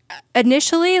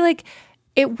initially,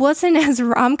 it wasn't as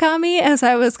rom-com-y as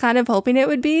I was kind of hoping it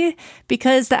would be,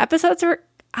 because the episodes were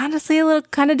honestly a little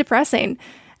kind of depressing.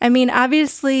 I mean,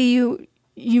 obviously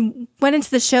you went into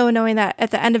the show knowing that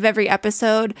at the end of every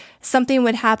episode, something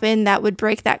would happen that would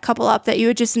break that couple up that you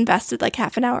had just invested like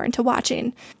half an hour into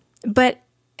watching. But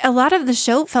a lot of the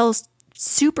show felt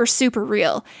super, super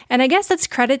real. And I guess that's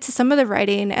credit to some of the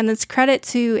writing and that's credit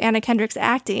to Anna Kendrick's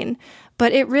acting.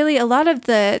 But it really, a lot of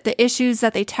the issues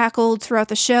that they tackled throughout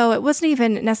the show, it wasn't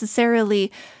even necessarily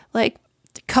like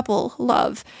couple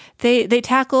love. They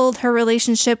tackled her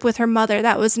relationship with her mother.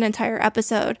 That was an entire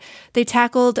episode. They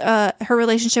tackled her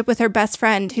relationship with her best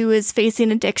friend who is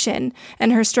facing addiction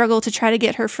and her struggle to try to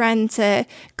get her friend to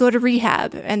go to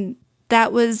rehab. And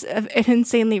that was an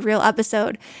insanely real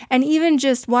episode. And even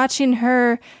just watching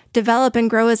her develop and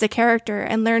grow as a character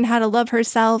and learn how to love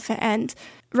herself and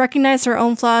recognize her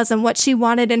own flaws and what she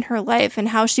wanted in her life and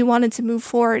how she wanted to move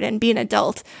forward and be an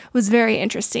adult was very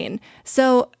interesting.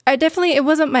 So it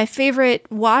wasn't my favorite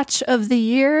watch of the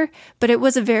year, but it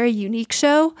was a very unique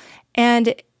show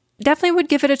and definitely would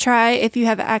give it a try if you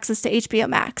have access to HBO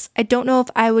Max. I don't know if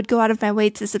I would go out of my way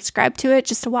to subscribe to it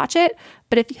just to watch it,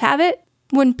 but if you have it,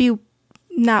 wouldn't be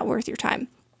not worth your time.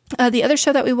 The other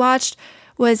show that we watched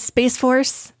was Space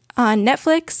Force on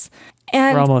Netflix.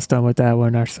 And we're almost done with that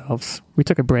one ourselves. We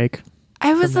took a break.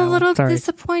 I was a little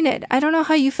disappointed. I don't know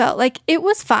how you felt. It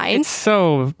was fine. It's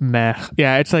so meh.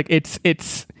 Yeah, it's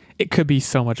it could be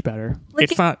so much better.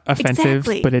 It's not offensive,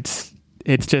 exactly. But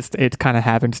it kind of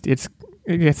happens. It's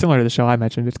similar to the show I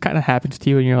mentioned. It kind of happens to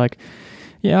you, and you're like,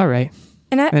 yeah, all right.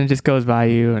 And it just goes by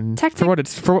you. And for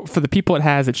the people it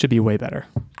has, it should be way better.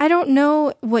 I don't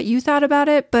know what you thought about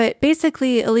it, but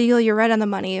basically, Illegal, you're right on the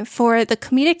money. For the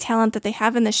comedic talent that they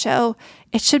have in the show,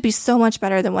 it should be so much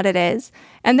better than what it is.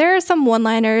 And there are some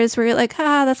one-liners where you're like,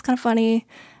 that's kind of funny.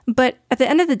 But at the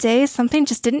end of the day, something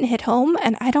just didn't hit home,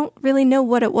 and I don't really know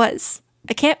what it was.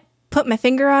 I can't put my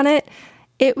finger on it.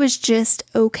 It was just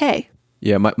okay.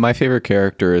 Yeah, my favorite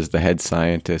character is the head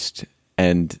scientist.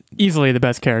 And easily the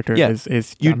best character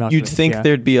is you'd think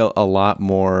there'd be a lot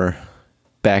more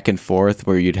back and forth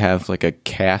where you'd have like a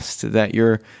cast that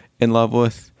you're in love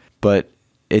with, but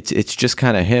it's just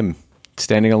kind of him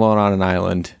standing alone on an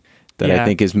island that I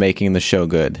think is making the show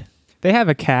good. They have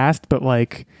a cast, but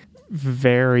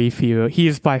very few.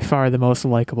 He's by far the most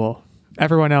likable.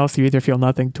 Everyone else you either feel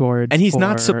nothing towards, and he's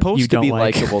not supposed to be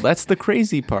likable. That's the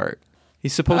crazy part.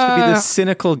 He's supposed to be this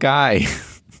cynical guy.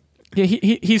 Yeah,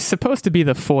 he's supposed to be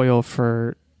the foil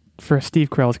for Steve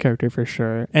Carell's character for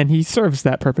sure, and he serves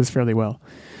that purpose fairly well.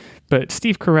 But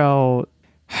Steve Carell,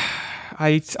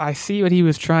 I see what he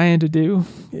was trying to do.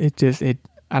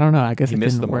 I don't know. I guess it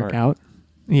didn't work out.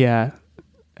 Yeah.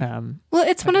 Well,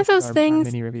 it's one of those things.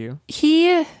 Mini review.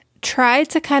 He tried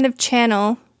to kind of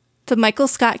channel the Michael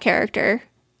Scott character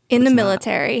in the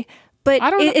military, but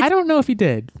I don't know if he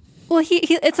did. Well,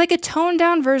 it's like a toned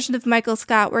down version of Michael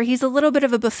Scott where he's a little bit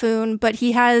of a buffoon, but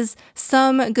he has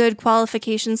some good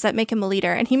qualifications that make him a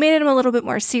leader. And he made him a little bit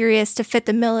more serious to fit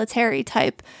the military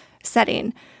type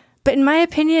setting. But in my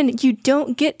opinion, you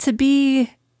don't get to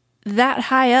be that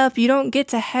high up, you don't get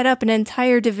to head up an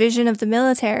entire division of the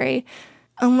military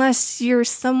unless you're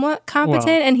somewhat competent.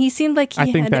 Well, and he seemed like he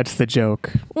I think had. that's the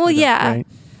joke. Well, yeah, right?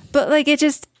 but like it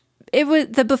was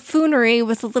the buffoonery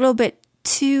was a little bit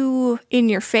too in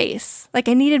your face. Like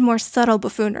I needed more subtle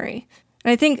buffoonery.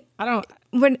 And I think I don't.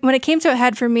 when it came to a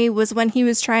head for me was when he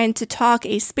was trying to talk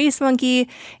a space monkey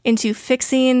into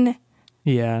fixing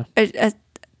Yeah.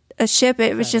 a ship.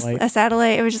 It was just Satellite. a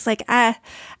satellite. It was just like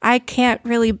I can't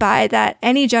really buy that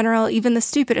any general, even the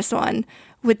stupidest one,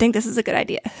 would think this is a good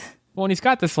idea. Well, and he's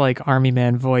got this like army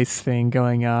man voice thing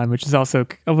going on, which is also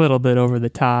a little bit over the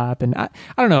top. And I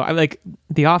don't know. I like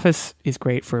The Office is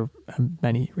great for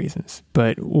many reasons,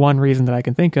 but one reason that I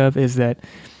can think of is that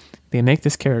they make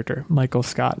this character, Michael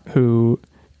Scott, who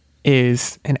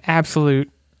is an absolute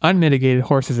unmitigated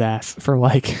horse's ass for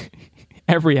like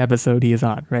every episode he is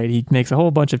on, right? He makes a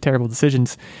whole bunch of terrible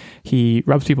decisions. He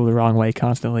rubs people the wrong way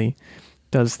constantly,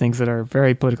 does things that are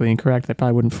very politically incorrect that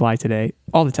probably wouldn't fly today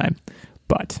all the time.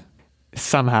 But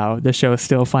somehow the show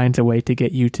still finds a way to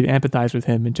get you to empathize with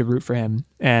him and to root for him.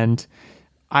 And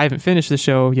I haven't finished the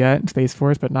show yet, Space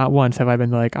Force, but not once have I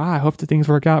been like, I hope that things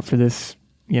work out for this,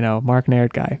 Mark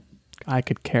Naird guy. I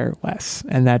could care less.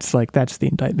 And that's the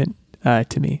indictment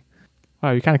to me.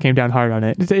 Wow, you kind of came down hard on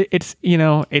it. It's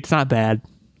it's not bad.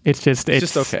 It's just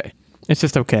okay. It's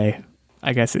just okay.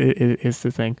 I guess it is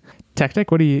the thing. Technic,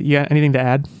 what do you got anything to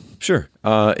add? Sure.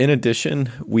 In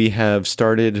addition, we have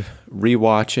started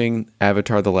rewatching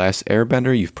Avatar: The Last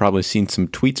Airbender. You've probably seen some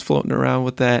tweets floating around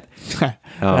with that.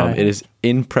 It is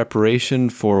in preparation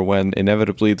for when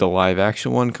inevitably the live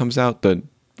action one comes out, the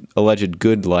alleged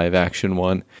good live action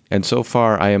one. And so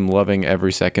far, I am loving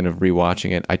every second of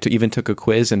rewatching it. I even took a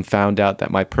quiz and found out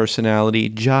that my personality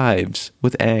jives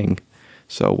with Aang.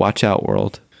 So watch out,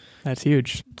 world. That's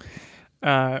huge.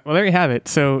 Well, there you have it.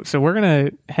 So we're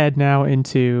gonna head now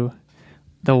into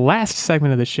the last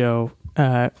segment of the show,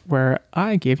 where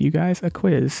I give you guys a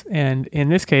quiz, and in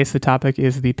this case, the topic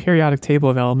is the periodic table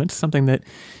of elements, something that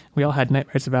we all had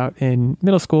nightmares about in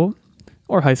middle school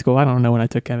or high school. I don't know when I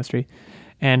took chemistry,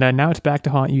 and now it's back to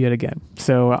haunt you yet again.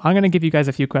 So I'm gonna give you guys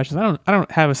a few questions. I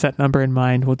don't have a set number in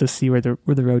mind. We'll just see where the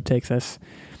road takes us.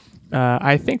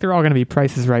 I think they're all gonna be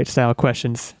Price is Right style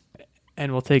questions.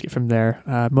 And we'll take it from there.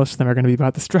 Most of them are going to be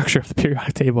about the structure of the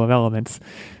periodic table of elements.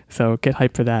 So get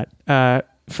hyped for that.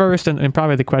 First, and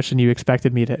probably the question you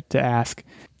expected me to ask,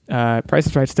 Price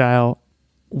is Right style,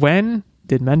 when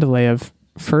did Mendeleev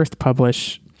first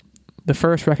publish the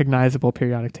first recognizable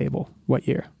periodic table? What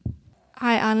year?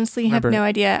 I honestly have no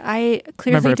idea. I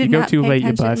clearly Remember, did if you not go too pay late,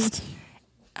 attention. you bust.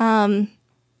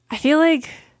 I feel like,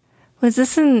 was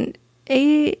this in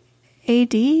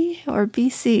AD or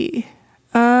BC?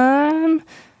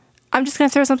 I'm just gonna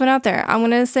throw something out there. I'm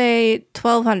gonna say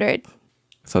 1200. I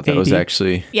thought that was AD?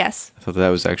 actually Yes. a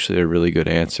really good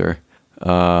answer.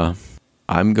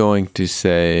 I'm going to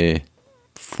say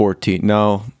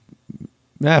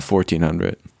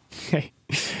 1400. Okay.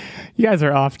 You guys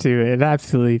are off to an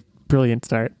absolutely brilliant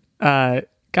start.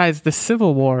 Guys, the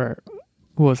Civil War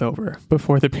was over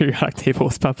before the periodic table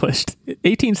was published.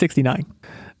 1869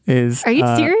 is... Are you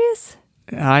serious?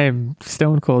 I am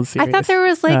stone cold serious. I thought there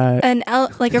was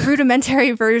like a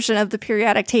rudimentary version of the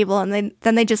periodic table, and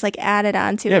then they just like added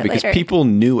on to it. Yeah, because later. people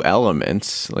knew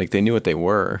elements, like they knew what they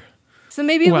were. So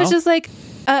maybe it was Well- just like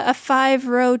a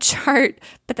 5-row chart,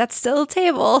 but that's still a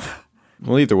table.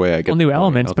 Well, either way, I get Well, the new point.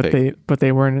 elements, I'll but take it.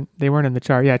 they weren't in the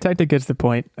chart. Yeah, Tactic gets the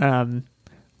point.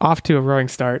 Off to a roaring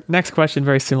start. Next question,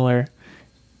 very similar.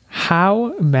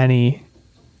 How many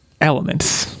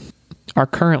elements are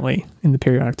currently in the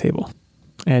periodic table?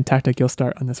 And Tactic, you'll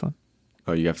start on this one.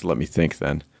 Oh, you have to let me think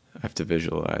then. I have to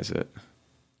visualize it.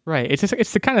 Right.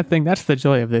 It's the kind of thing, that's the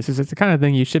joy of this, is it's the kind of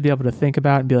thing you should be able to think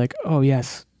about and be like, oh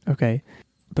yes, okay.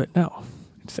 But no,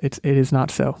 it is not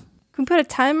so. Can we put a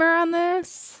timer on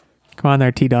this? Come on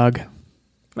there, T-Dog.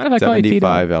 Mind if I call you T-Dog?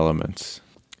 75 elements.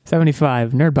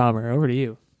 75. Nerd Bomber, over to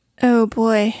you. Oh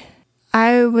boy.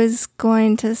 I was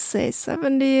going to say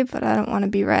 70, but I don't want to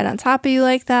be right on top of you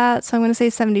like that, so I'm going to say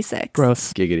 76.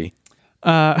 Gross. Giggity.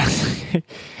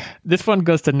 This one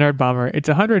goes to Nerd Bomber. It's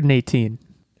 118.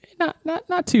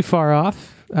 Not too far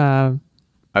off. I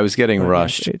was getting Oh, yeah,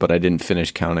 rushed, it- but I didn't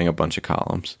finish counting a bunch of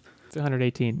columns. It's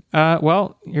 118.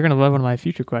 Well, you're gonna love one of my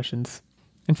future questions.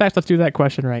 In fact, let's do that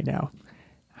question right now.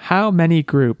 How many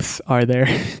groups are there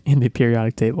in the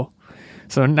periodic table?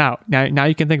 So now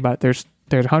you can think about it.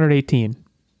 There's 118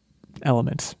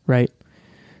 elements, right?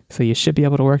 So you should be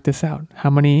able to work this out. How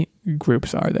many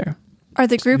groups are there? Are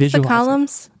the groups the visualize it.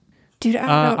 columns? Dude,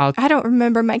 I don't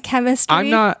remember my chemistry.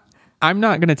 I'm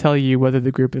not going to tell you whether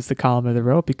the group is the column or the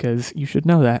row because you should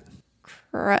know that.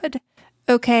 crud.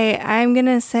 Okay, I'm going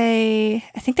to say,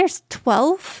 I think there's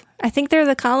 12. I think they're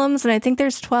the columns, and I think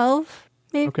there's 12.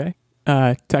 Maybe. Okay.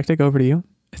 Tactic, over to you.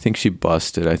 I think she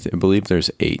busted. I believe there's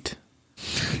 8.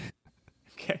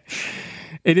 Okay.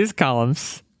 It is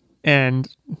columns, and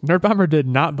Nerd Bomber did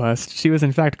not bust. She was,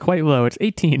 in fact, quite low. It's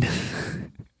 18.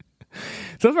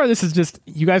 So far, this is just,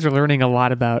 you guys are learning a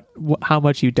lot about how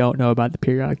much you don't know about the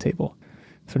periodic table.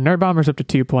 So Nerd Bomber's up to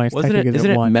 2 points. Isn't Tactic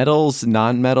it 1. metals,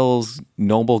 non-metals,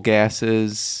 noble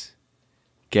gases?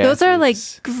 Those are like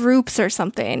groups or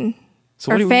something.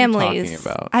 So or what are families. you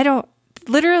talking about? I don't,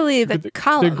 literally the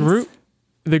columns.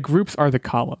 The groups are the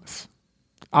columns.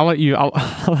 I'll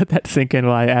let that sink in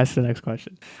while I ask the next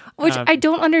question. Which I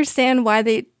don't understand why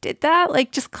they did that.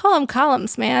 Like, just call them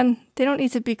columns, man. They don't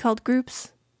need to be called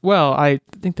groups. Well, I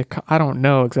think I don't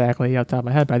know exactly off the top of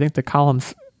my head, but I think the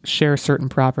columns share certain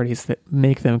properties that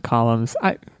make them columns.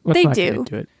 They do.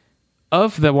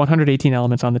 Of the 118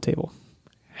 elements on the table,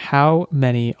 how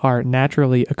many are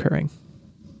naturally occurring?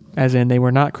 As in, they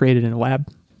were not created in a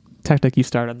lab. Tactic, you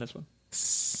start on this one.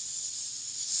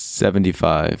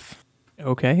 75.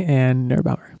 Okay, and Nerd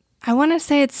Bomber. I want to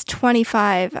say it's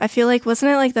 25. I feel like,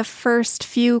 wasn't it like the first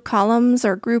few columns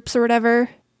or groups or whatever?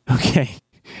 Okay.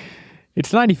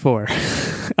 It's 94.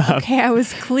 Okay, I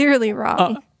was clearly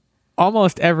wrong.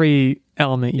 Almost every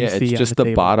element you see it's just on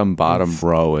the table bottom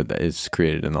row that is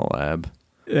created in the lab.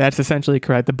 That's essentially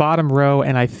correct. The bottom row,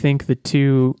 and I think the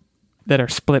two that are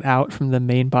split out from the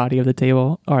main body of the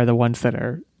table are the ones that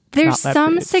are There's not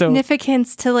some left-handed.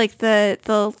 significance to like the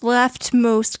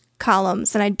leftmost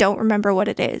columns, and I don't remember what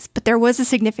it is, but there was a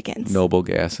significance. Noble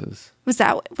gases. Was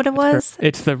that what it was?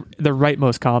 It's the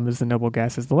rightmost column is the noble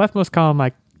gases. The leftmost column,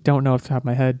 I don't know off the top of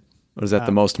my head. What is that,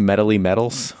 the most metally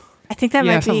metals? I think that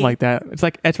might be something like that.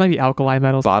 It's maybe alkali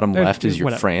metals. Bottom There's- left is your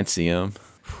whatever. francium.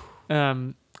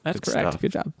 That's Good correct. stuff.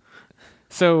 Good job.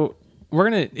 So we're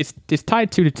gonna. It's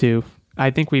tied 2-2.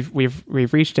 I think we've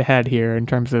reached ahead here in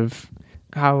terms of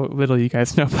how little you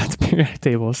guys know about the periodic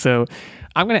table. So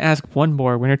I'm gonna ask one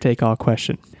more winner take all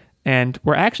question, and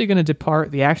we're actually gonna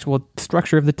depart the actual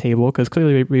structure of the table because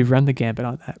clearly we've run the gambit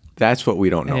on that. That's what we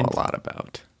don't know And- a lot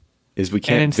about. Is we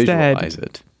can't instead- visualize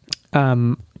it.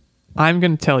 I'm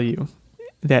going to tell you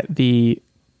that the,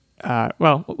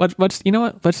 let's you know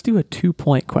what? Let's do a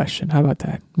 2-point question. How about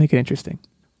that? Make it interesting.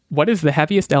 What is the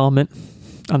heaviest element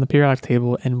on the periodic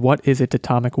table, and what is its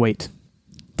atomic weight?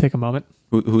 Take a moment.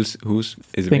 Who's is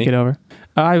it Think me? it over.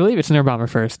 I believe it's Nerd Bomber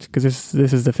first because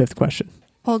this is the 5th question.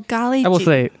 well, golly I will gee.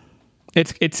 say,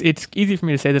 it's easy for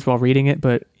me to say this while reading it,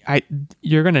 but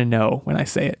you're going to know when I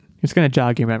say it. It's going to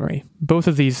jog your memory. Both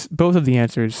of the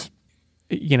answers,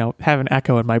 have an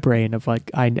echo in my brain of like,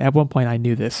 at one point I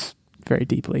knew this very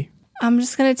deeply. I'm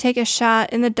just going to take a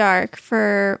shot in the dark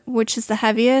for which is the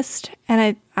heaviest,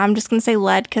 and I'm just going to say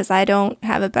lead because I don't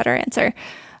have a better answer.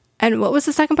 And what was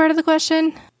the second part of the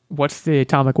question? What's the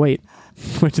atomic weight?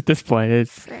 Which at this point is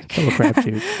Frick. a little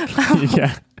crapshoot.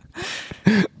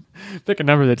 Yeah. Pick a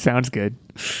number that sounds good.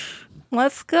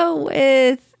 Let's go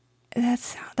with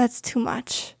that's too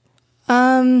much.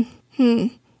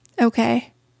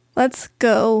 Okay. Let's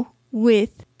go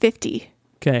with 50.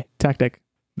 Okay, tactic.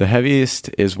 The heaviest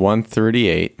is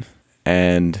 138,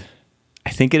 and I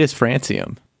think it is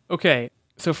francium. Okay,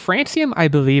 so francium, I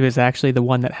believe, is actually the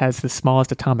one that has the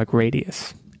smallest atomic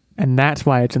radius, and that's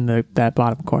why it's in that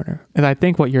bottom corner. And I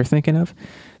think what you're thinking of,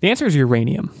 the answer is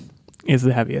uranium, is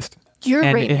the heaviest.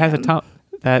 Uranium. And it has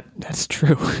that's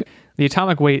true. The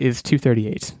atomic weight is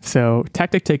 238. So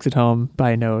Tactic takes it home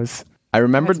by a nose. I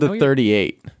remembered That's the no-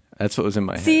 38. That's what was in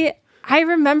my head. See, I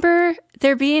remember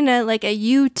there being a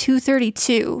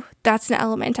U-232. That's an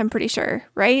element, I'm pretty sure,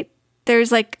 right?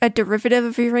 There's like a derivative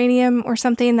of uranium or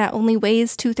something that only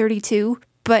weighs 232,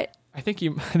 but I think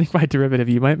by derivative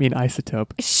you might mean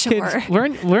isotope. sure.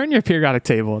 Kids, learn your periodic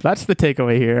table. That's the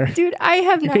takeaway here. Dude, I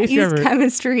have not case you used ever-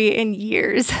 chemistry in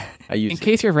years. I In used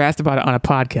case you're ever asked about it on a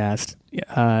podcast,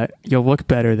 you'll look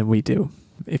better than we do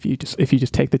if you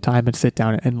just take the time and sit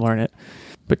down and learn it.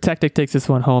 But Tactic takes this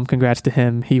one home. Congrats to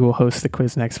him. He will host the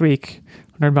quiz next week.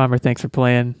 Nerd Bomber, thanks for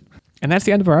playing. And that's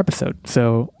the end of our episode.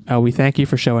 So we thank you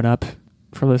for showing up,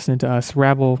 for listening to us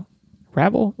ramble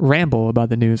about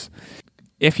the news.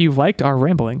 If you liked our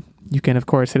rambling, you can, of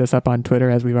course, hit us up on Twitter,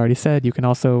 as we've already said. You can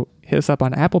also hit us up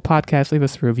on Apple Podcasts. Leave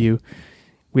us a review.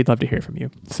 We'd love to hear from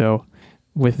you. So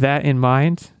with that in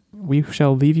mind, we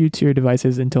shall leave you to your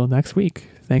devices until next week.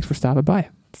 Thanks for stopping by.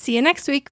 See you next week.